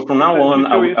 So from now on,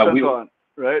 I will.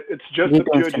 Right? It's just a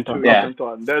pure G2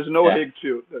 instanton. There's no Higgs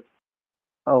field.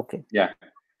 Okay. Yeah.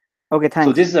 Okay. Thanks.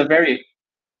 So this is a very.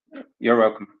 You're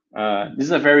welcome. This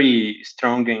is a very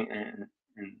strong and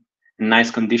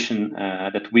nice condition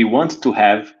that we want to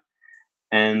have,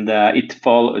 and it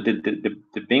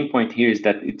the main point here is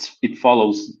that it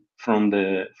follows from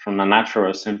a natural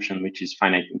assumption, which is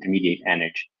finite intermediate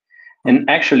energy. And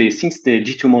actually, since the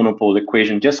G2-monopole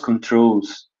equation just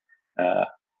controls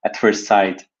at first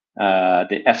sight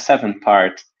the F7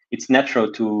 part, it's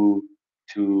natural to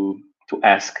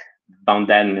ask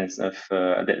boundedness of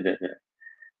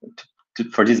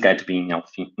for this guy to be in L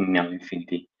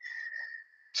infinity.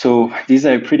 So these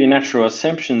are pretty natural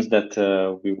assumptions that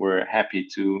we were happy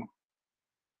to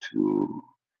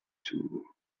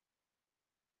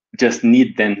just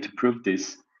need them to prove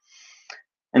this.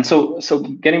 And so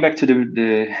getting back to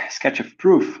the sketch of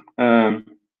proof.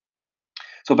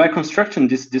 So by construction,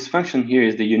 this function here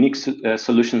is the unique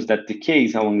solutions that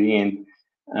decays along the end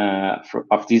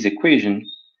of this equation.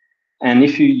 And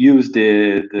if you use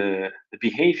the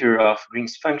behavior of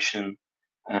Green's function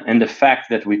and the fact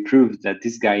that we proved that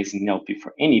this guy is in LP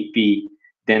for any p,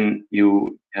 then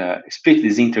you split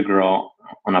this integral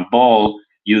on a ball,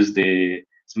 use the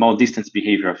small distance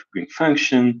behavior of Green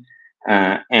function,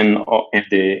 and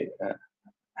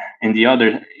in the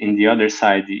other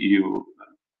side,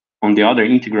 on the other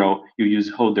integral, you use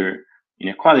Holder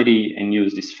inequality and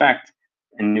use this fact,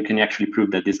 and you can actually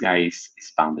prove that this guy is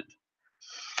bounded.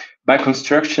 By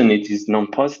construction, it is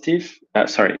non-positive.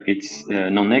 It's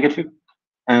non-negative,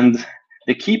 and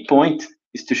the key point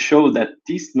is to show that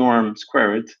this norm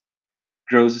squared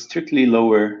grows strictly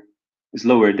lower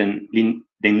than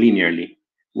linearly.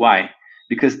 Why?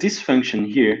 Because this function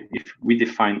here, if we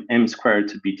define m squared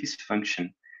to be this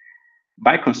function,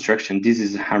 by construction, this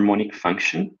is a harmonic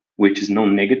function, which is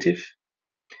non-negative.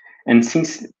 And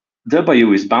since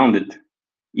w is bounded,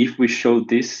 if we show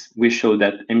this, we show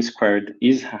that m squared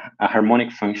is a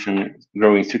harmonic function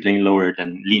growing certainly lower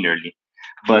than linearly.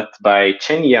 But by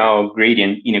Chen-Yao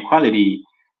gradient inequality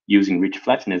using rich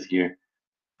flatness here,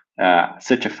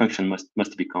 such a function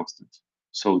must be constant.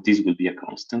 So this will be a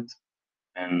constant,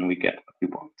 and we get what we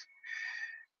want.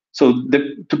 So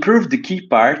to prove the key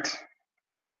part,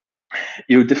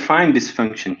 you define this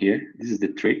function here. This is the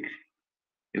trick.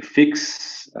 You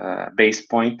fix base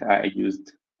point. I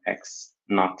used x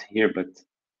not here, but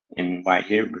in y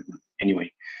here. But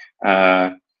anyway,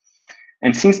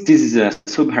 and since this is a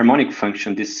subharmonic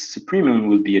function, this supremum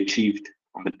will be achieved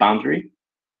on the boundary.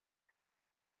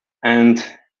 And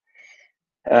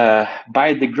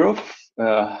by the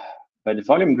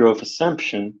volume growth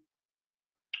assumption,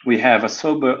 we have a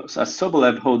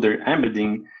Sobolev Holder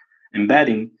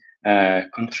embedding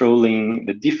controlling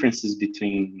the differences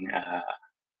between,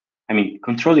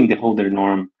 controlling the Holder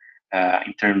norm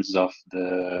in terms of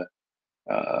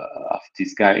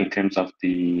this guy, in terms of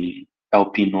the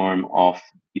LP norm of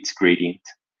its gradient.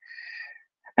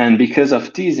 And because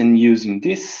of this, and using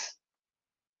this,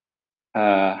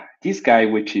 this guy,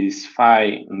 which is phi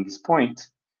in this point,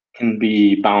 can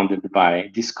be bounded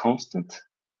by this constant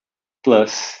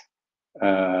plus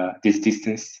this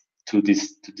distance to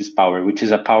this power, which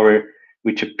is a power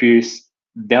which appears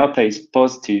delta is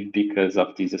positive because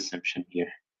of this assumption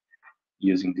here,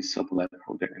 using this Sobolev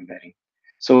Holder embedding.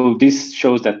 So this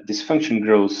shows that this function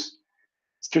grows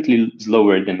strictly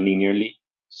slower than linearly.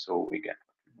 So we get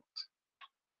what we want.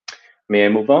 May I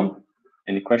move on?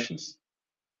 Any questions?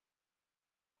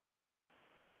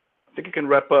 I think you can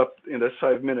wrap up in the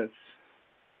 5 minutes.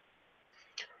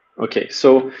 Okay,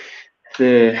 so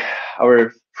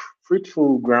our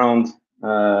fruitful ground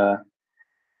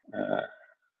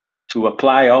to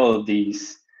apply all of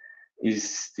these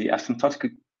is the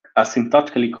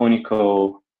asymptotically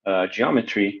conical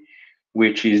geometry,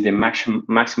 which is the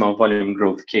maximal volume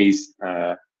growth case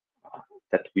that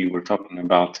we were talking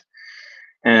about.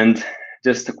 And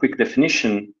just a quick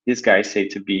definition, this guy is said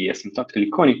to be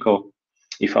asymptotically conical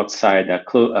if outside a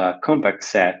compact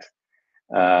set,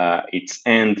 its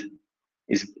end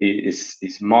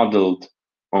is modeled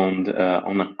on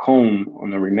a cone,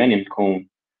 on a Riemannian cone,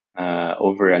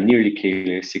 over a nearly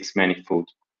Kähler 6 manifold,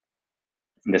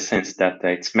 in the sense that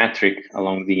its metric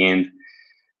along the end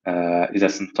is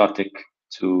asymptotic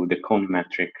to the cone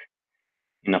metric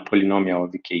in a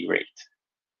polynomial decay rate.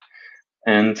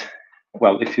 And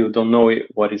well, if you don't know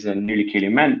what is a nearly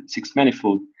Kähler 6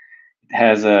 manifold, it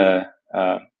has an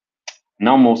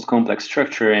almost complex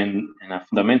structure and a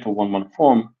fundamental one-one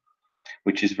form,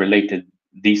 which is related.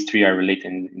 These three are related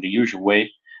in the usual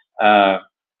way,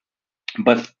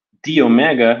 but d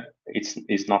omega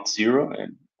is not zero,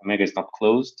 and omega is not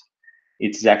closed.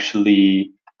 It's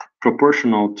actually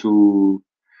proportional to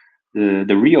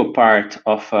the real part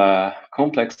of a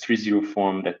complex 3-0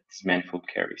 form that this manifold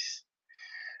carries.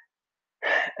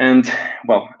 And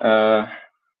well,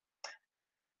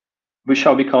 we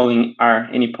shall be calling R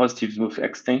any positive smooth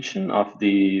extension of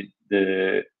this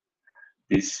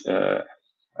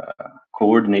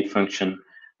coordinate function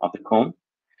of the cone.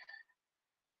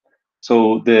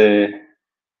 So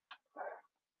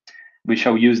we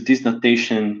shall use this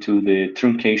notation to the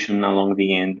truncation along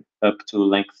the end up to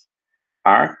length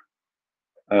R,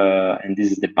 and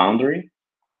this is the boundary.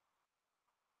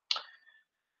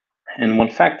 And one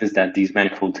fact is that these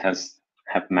manifolds have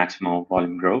maximal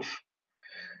volume growth.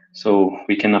 So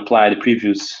we can apply the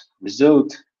previous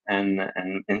result and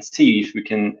see if we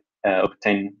can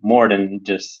obtain more than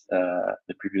just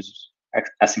the previous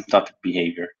asymptotic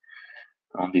behavior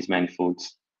on these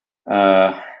manifolds.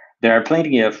 There are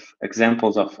plenty of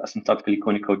examples of asymptotically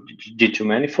conical G2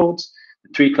 manifolds, the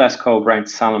three classical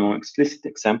Bryant-Salomon explicit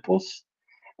examples,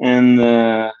 and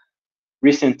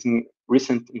recent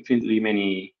infinitely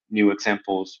many new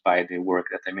examples by the work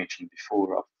that I mentioned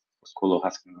before of Foscolo,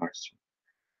 Haskell, and Nordstrom.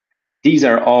 These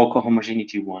are all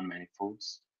cohomogeneity 1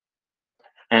 manifolds.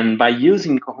 And by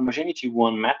using cohomogeneity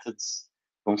 1 methods,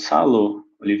 Gonçalo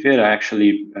Oliveira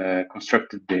actually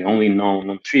constructed the only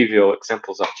non-trivial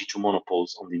examples of G2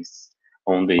 monopoles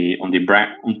on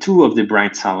two of the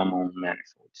Bryant-Salomon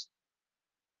manifolds,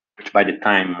 which by the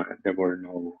time there was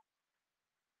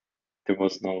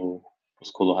no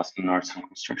Foscolo, Haskell, Nordstrom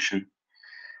construction.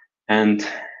 And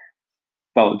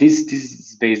well, this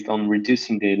is based on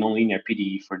reducing the nonlinear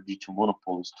PDE for G2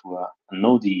 monopoles to an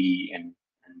ODE and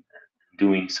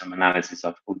doing some analysis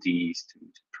of ODEs to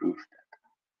prove that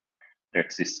there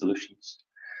exist solutions.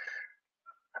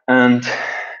 And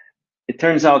it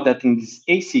turns out that in this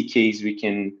AC case, we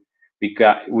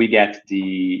get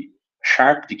the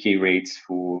sharp decay rates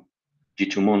for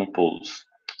G2 monopoles.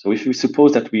 So if we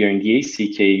suppose that we are in the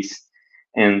AC case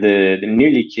and the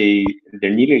nearly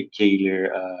Kähler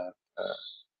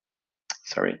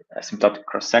asymptotic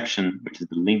cross section, which is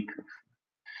the link,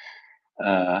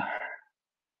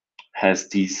 has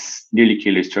this nearly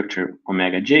Kähler structure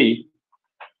omega J,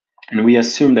 and we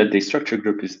assume that the structure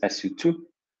group is SU2,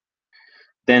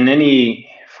 then any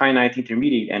finite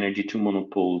intermediate energy G2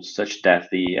 monopoles such that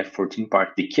the F14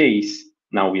 part decays,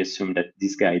 now we assume that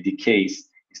this guy decays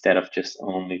instead of just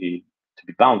only to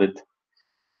be bounded,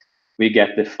 we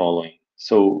get the following.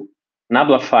 So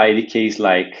nabla phi decays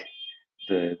like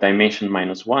the dimension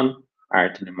 -1, R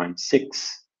to the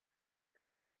 -6.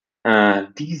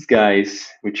 These guys,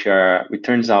 which it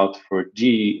turns out for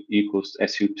G equals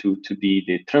SU2 to be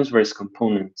the transverse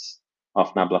components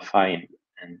of nabla phi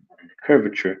and the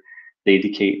curvature, they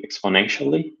decay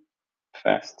exponentially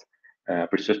fast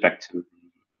with respect to the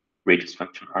radius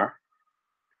function R.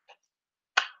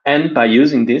 And by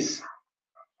using this,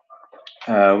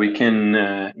 we can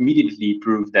immediately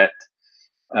prove that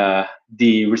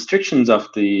the restrictions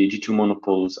of the G2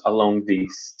 monopoles along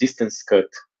this distance cut,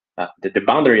 the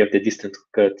boundary of the distance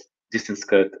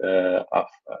cut of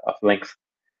length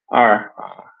R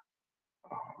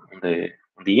on the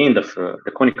end of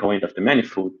the conical end of the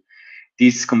manifold,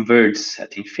 this converges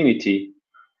at infinity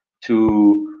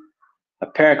to a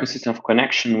pair consistent of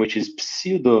connection, which is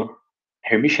pseudo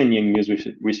Hermitian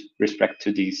with respect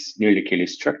to this nearly Kähler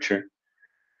structure,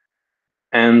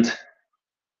 and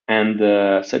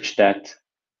such that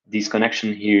this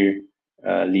connection here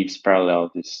leaves parallel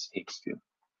this Higgs field.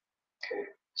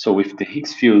 So if the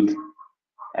Higgs field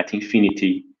at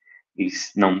infinity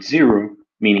is non-zero,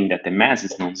 meaning that the mass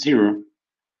is non-zero,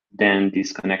 then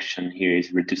this connection here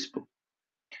is reducible.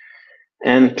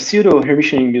 And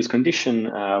pseudo-Hermitian-Yang-Mills condition,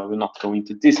 we'll not go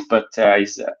into this, but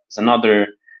is another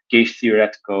gauge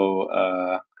theoretical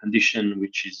condition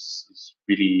which is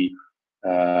really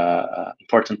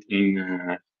important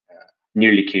in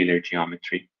nearly Kähler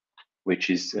geometry, which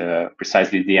is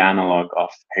precisely the analog of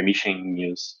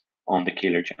Hermitian-Mills on the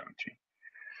Kähler geometry.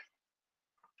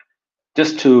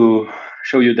 Just to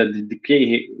show you that the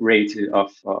decay rate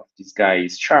of this guy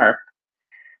is sharp,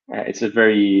 it's a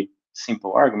very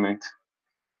simple argument.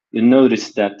 You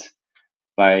notice that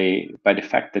by the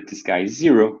fact that this guy is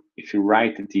zero, if you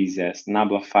write these as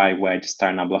nabla phi wedge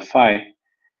star nabla phi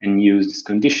and use this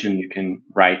condition, you can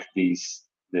write these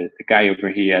the guy over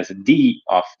here as a d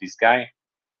of this guy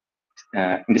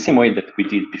in the same way that we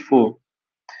did before.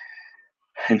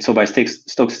 And so by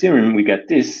Stokes' theorem, we get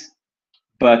this,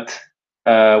 but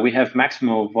we have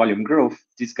maximal volume growth.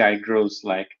 This guy grows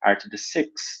like r to the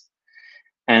 6,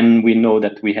 and we know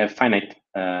that we have finite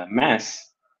mass.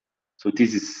 So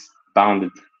this is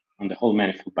bounded on the whole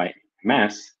manifold by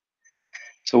mass.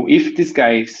 So if this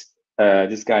guy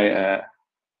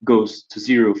goes to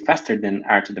 0 faster than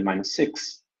r to the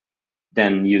 -6,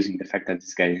 then using the fact that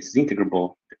this guy is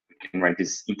integrable, we can write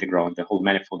this integral of the whole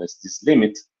manifold as this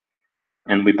limit,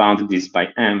 and we bound this by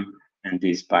m and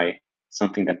this by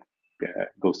something that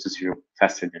goes to 0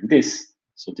 faster than this.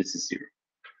 So this is 0.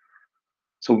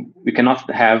 So we cannot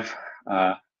have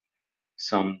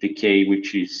some decay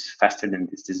which is faster than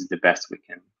this. This is the best we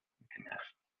can have.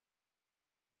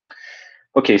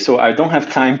 Okay, so I don't have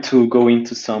time to go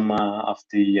into some of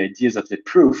the ideas of the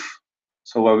proof.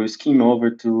 So I will skim over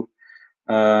to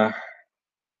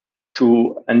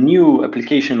a new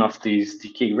application of these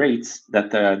decay rates that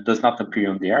does not appear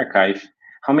on the archive.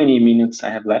 How many minutes I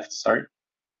have left? Sorry.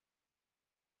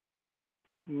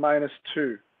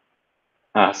 -2.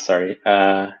 Ah, sorry.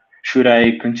 Should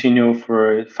I continue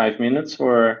for 5 minutes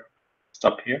or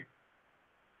stop here?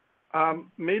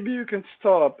 Maybe you can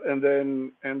stop and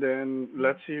then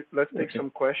let's take some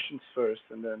questions first,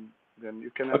 and then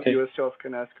you can you yourself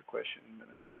can ask a question.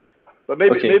 But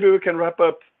maybe we can wrap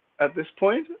up at this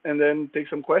point and then take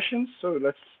some questions. So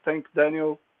let's thank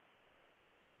Daniel.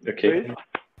 Okay. Please.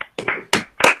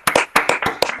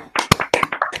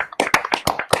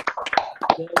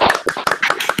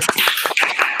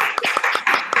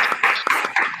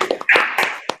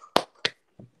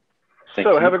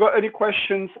 So have I got any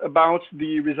questions about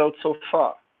the results so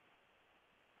far?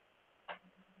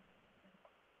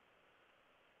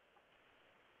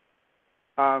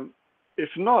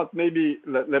 If not, maybe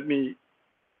let me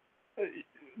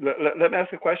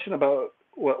ask a question about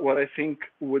what I think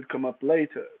would come up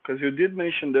later, because you did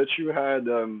mention that you had,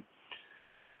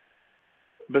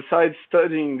 besides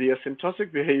studying the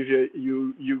asymptotic behavior,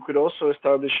 you could also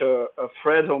establish a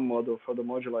Fadel model for the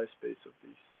moduli space of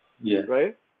these. Yeah.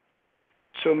 Right.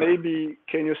 So maybe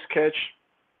can you sketch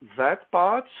that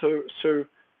part? So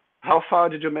how far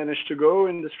did you manage to go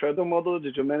in this Fadel model?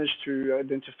 Did you manage to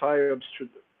identify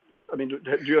I mean,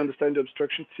 do you understand the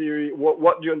obstruction theory?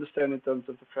 What do you understand in terms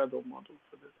of the Fadel model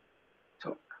for this?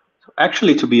 So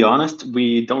actually, to be honest,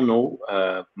 we don't know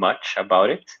much about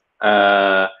it.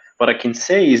 What I can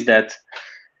say is that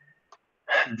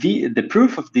the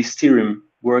proof of this theorem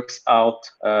works out.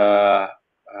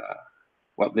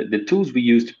 Well, the tools we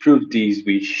use to prove these,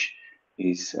 which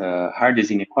is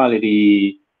Hardy's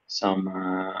inequality, some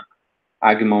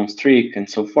Agamemnon's trick, and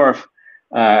so forth,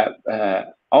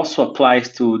 also applies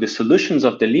to the solutions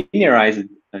of the linearized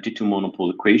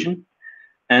G2-monopole equation,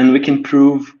 and we can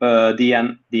prove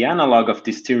the analog of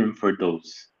this theorem for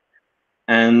those.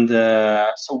 And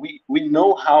so we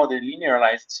know how the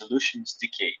linearized solutions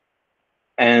decay.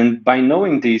 And by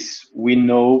knowing this, we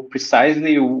know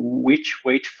precisely which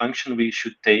weight function we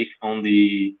should take on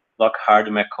the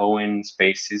Lockhart-McCowan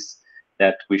spaces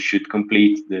that we should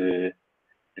complete the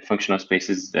functional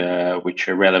spaces which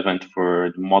are relevant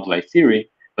for the moduli theory.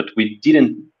 But we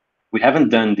haven't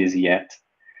done this yet.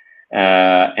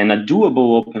 And a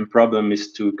doable open problem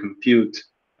is to compute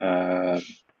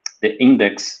the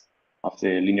index of the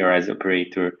linearized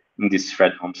operator in this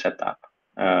Fredholm setup.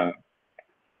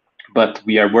 But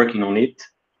we are working on it.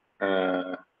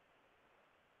 Well,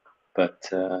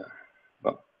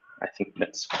 I think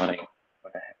that's what I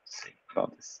have to say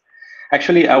about this.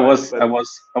 Actually, I was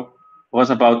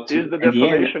about to. Is the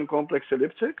deformation complex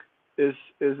elliptic? Is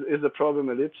the problem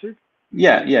elliptic?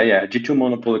 Yeah.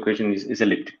 G2-monopole equation is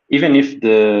elliptic. Even if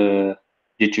the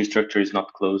G2 structure is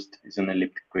not closed, it's an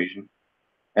elliptic equation.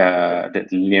 That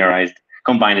linearized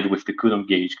combined with the Coulomb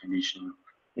gauge condition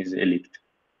is elliptic.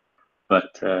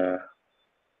 But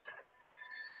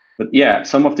yeah,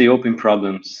 some of the open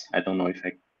problems, I don't know if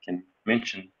I can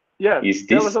mention. Yeah, is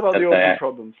tell this us about that the open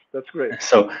problems. That's great.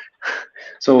 So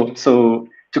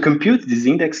to compute this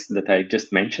index that I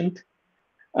just mentioned,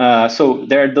 so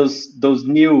there are those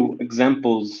new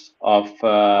examples of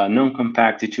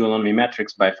non-compact G2-holonomy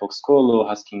metrics by Fox-Kolo,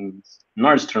 Haskins,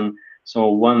 Nordstrom. So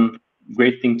one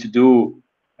great thing to do,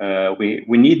 we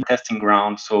need testing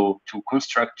ground. So to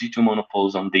construct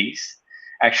G2-monopoles on these,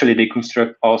 actually they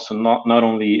construct also not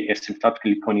only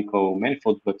asymptotically conical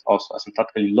manifolds, but also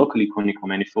asymptotically locally conical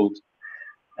manifolds.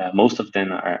 Most of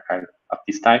them are of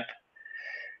this type.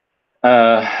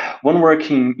 One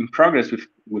work in progress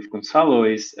with Gonzalo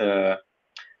is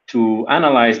to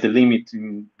analyze the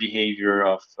limiting behavior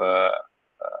of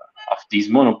these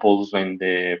monopoles when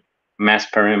the mass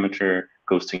parameter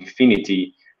goes to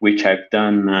infinity, which I've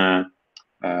done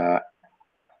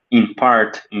in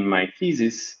part in my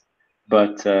thesis,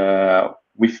 but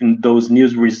within those new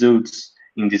results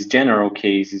in these general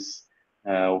cases,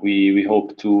 we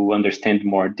hope to understand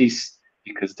more this,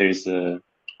 because there's a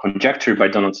conjecture by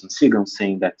Donaldson Seagram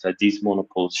saying that these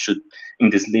monopoles should, in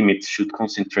this limit, should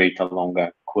concentrate along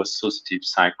a co-associative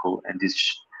cycle, and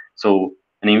this so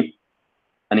an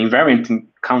invariant in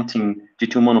counting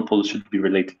G2 monopoles should be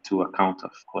related to a count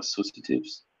of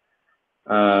co-associatives,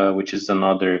 which is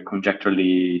another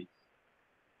conjecturally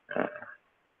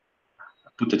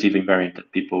putative invariant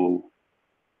that people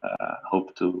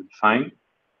hope to find.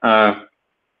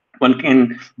 One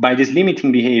can, by this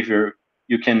limiting behavior,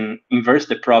 you can inverse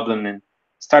the problem and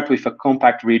start with a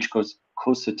compact ridge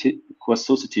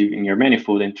co-associative in your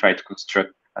manifold and try to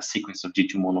construct a sequence of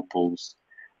G2 monopoles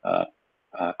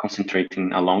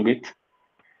concentrating along it.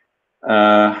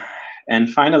 And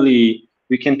finally,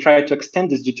 we can try to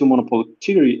extend this G2 monopole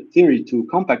theory to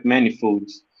compact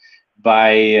manifolds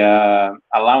by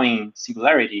allowing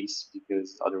singularities,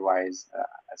 because otherwise,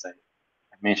 as I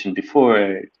mentioned before,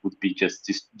 it would be just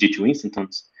this G2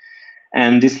 instantons.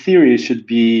 And this theory should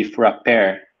be for a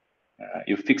pair.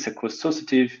 You fix a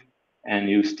co-associative and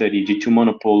you study G2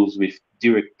 monopoles with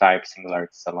direct type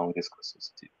singularities along this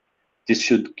co-associative. This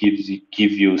should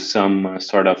give you some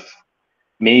sort of,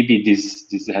 maybe this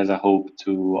has a hope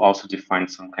to also define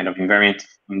some kind of invariant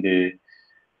in the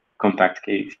compact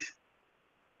case.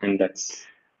 And that's.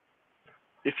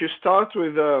 If you start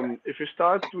with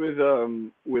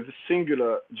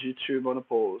singular G2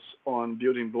 monopoles on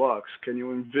building blocks, can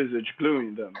you envisage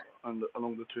gluing them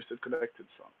along the twisted connected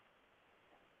sum?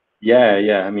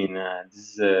 Yeah. I mean,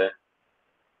 this is a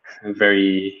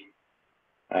very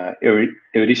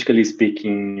heuristically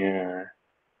speaking. I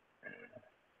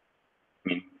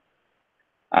mean,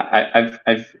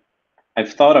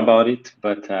 I've thought about it,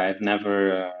 but I've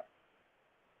never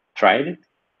tried it.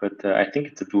 But I think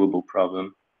it's a doable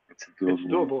problem. It's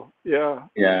doable. Yeah.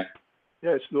 Yeah.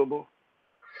 Yeah, it's doable.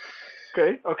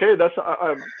 Okay. That's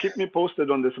keep me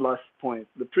posted on this last point.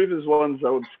 The previous ones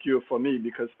are obscure for me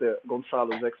because they're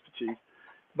Gonzalo's expertise.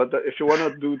 But if you want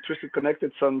to do twisted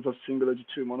connected sums of singular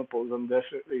G2 monopoles, I'm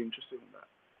definitely interested in that.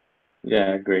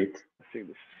 Yeah, great. I think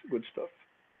this is good stuff.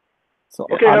 So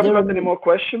okay, have you got any more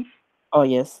questions? Oh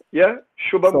yes. Yeah,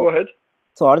 Shubham, go ahead.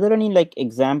 So are there any like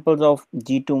examples of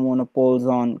G2 monopoles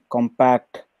on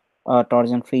compact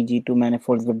torsion-free G2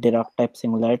 manifolds with Dirac type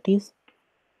singularities?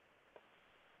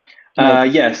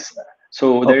 Yes.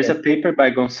 So there is a paper by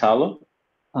Gonzalo,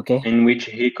 in which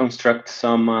he constructs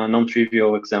some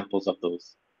non-trivial examples of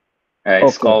those.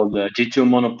 It's called G2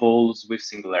 monopoles with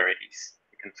singularities.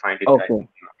 You can find it in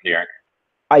the arc.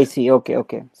 I see.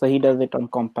 Okay. So he does it on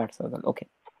compacts as well. Okay.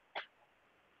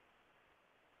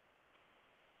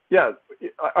 Yeah,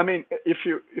 I mean, if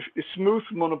smooth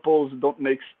monopoles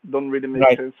don't really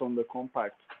make sense on the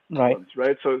compact ones,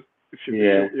 right? So if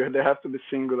they have to be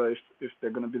singular if they're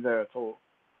going to be there at all.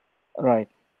 Right.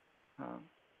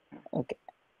 Okay.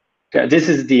 Yeah, this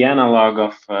is the analog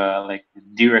of like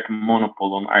Dirac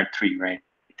monopole on R3, right?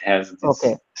 It has this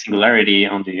singularity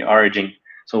on the origin.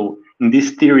 So in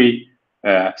this theory,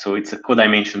 so it's a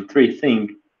codimension 3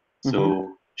 thing.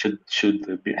 So should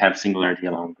have singularity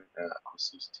along the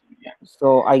co-associative. Yeah.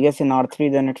 So I guess in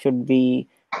R3 then it should be.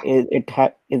 Is it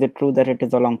true that it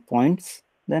is along points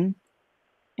then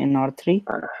in R3?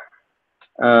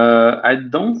 I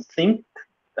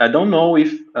don't know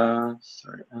if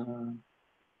sorry.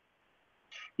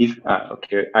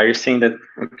 Are you saying that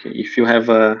if you have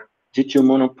a G2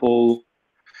 monopole?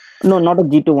 No, not a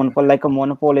G2 monopole, like a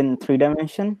monopole in 3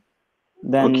 dimension.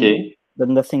 Then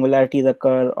the singularities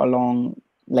occur along,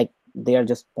 like they are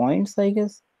just points, I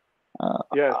guess.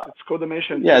 Yes, it's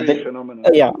codimension 3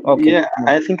 phenomenon. Yeah. Okay. Yeah,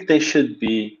 I think they should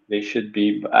be. They should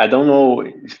be. But I don't know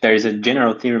if there is a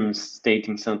general theorem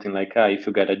stating something like, if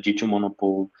you got a G2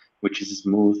 monopole which is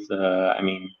smooth, I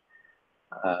mean,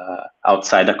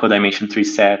 outside a codimension 3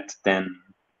 set, then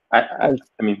I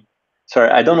mean, sorry,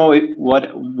 I don't know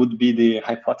what would be the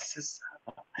hypothesis,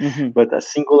 but a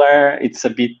singular, it's a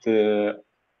bit.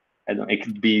 I don't. It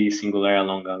could be singular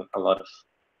along a lot of.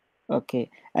 Okay.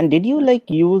 And did you like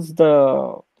use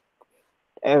the?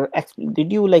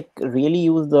 Did you like really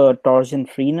use the torsion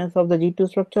freeness of the G2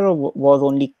 structure, or was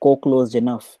only co-closed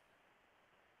enough?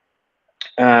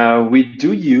 We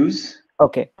do use.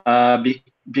 Okay.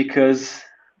 Because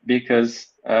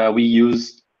we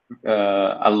use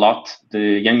a lot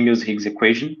the Yang-Mills-Higgs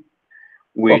equation,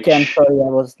 which okay, I'm sorry, I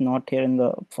was not here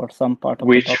for some part of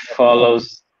which the talk.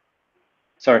 follows.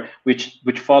 Sorry, which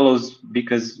follows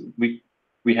because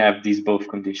we have these both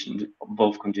conditions.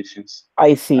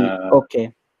 I see.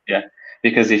 Okay. Yeah,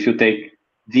 because if you take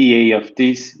dA of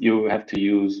this, you have to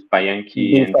use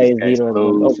Bianchi, and this guy's 0 as well.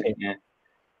 closed. Okay.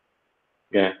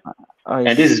 Yeah.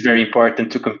 And this is very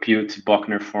important to compute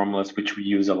Bochner formulas, which we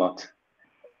use a lot.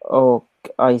 Oh,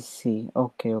 I see.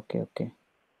 Okay.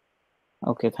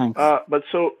 Okay, thanks. But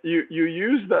so you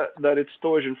use that it's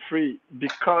torsion free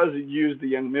because you use the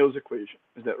Yang-Mills equation.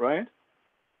 Is that right?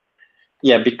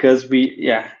 Yeah, because we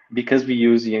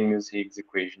use Yang-Mills-Higgs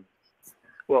equation.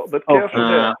 Well, but careful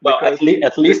there. Well, at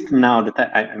least now that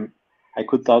I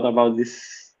could thought about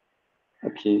this.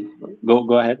 Okay,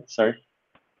 go ahead. Sorry.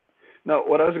 No,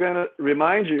 what I was going to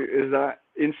remind you is that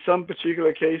in some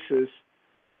particular cases,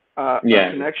 a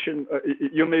connection,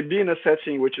 you may be in a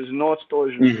setting which is not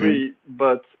torsion free,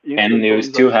 but instantons are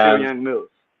still Yang-Mills.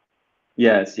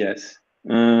 Yes.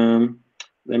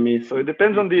 Let me. So it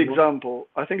depends on the example.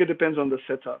 I think it depends on the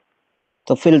setup.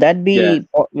 So will that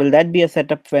be a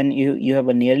setup when you have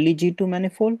a nearly G2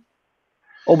 manifold?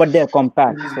 Oh, but they're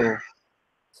compact,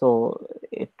 so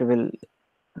it will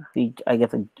be, I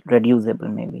guess, reducible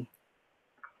maybe.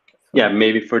 So, yeah,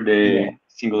 maybe for the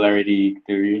singularity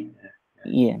theory.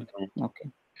 Yeah. Okay.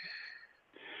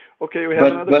 Okay, we have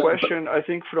another question, I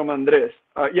think, from Andres.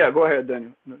 Yeah, go ahead,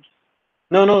 Daniel.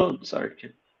 No, sorry.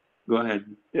 Go ahead.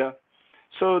 Yeah.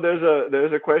 So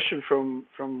there's a question from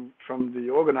the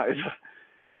organizer.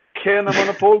 Can a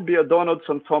monopole be a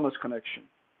Donaldson-Thomas connection?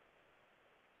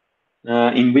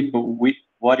 In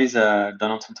what is a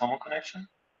Donaldson-Thomas connection?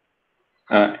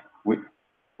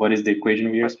 What is the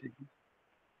equation we are speaking?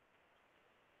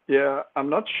 Yeah, I'm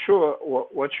not sure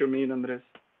what you mean, Andres.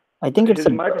 I think his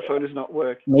microphone is not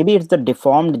working. Maybe it's the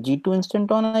deformed G2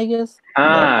 instanton, I guess.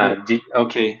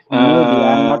 Okay. Maybe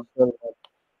I'm not sure.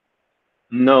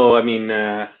 No, I mean,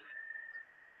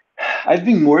 I've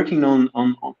been working on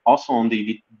also on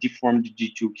the deformed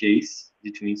G2 case,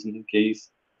 G2 instanton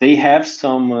case. They have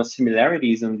some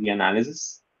similarities in the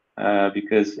analysis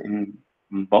because in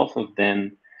both of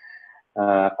them,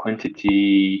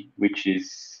 quantity which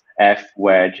is f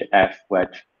wedge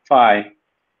phi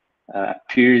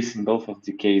appears in both of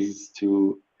the cases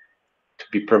to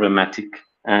be problematic.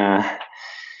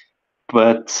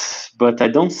 But I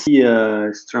don't see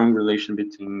a strong relation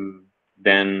between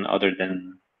them other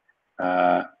than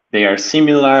they are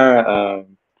similar,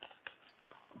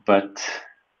 but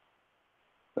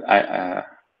I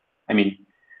mean,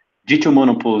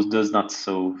 G2-monopoles does not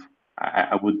solve.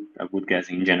 I would guess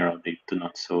in general they do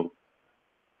not solve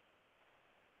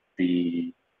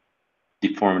the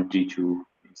deformed G2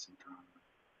 instanton.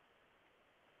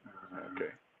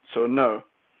 Okay, so no.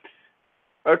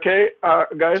 Okay,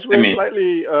 guys, we're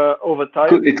slightly over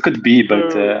time. It could be,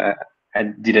 but I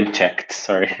didn't check.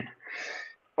 Sorry.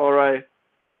 All right.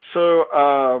 So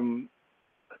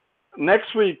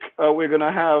next week we're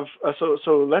gonna have.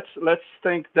 So let's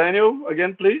thank Daniel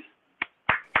again, please.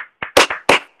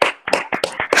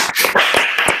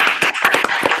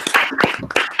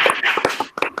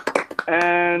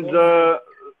 And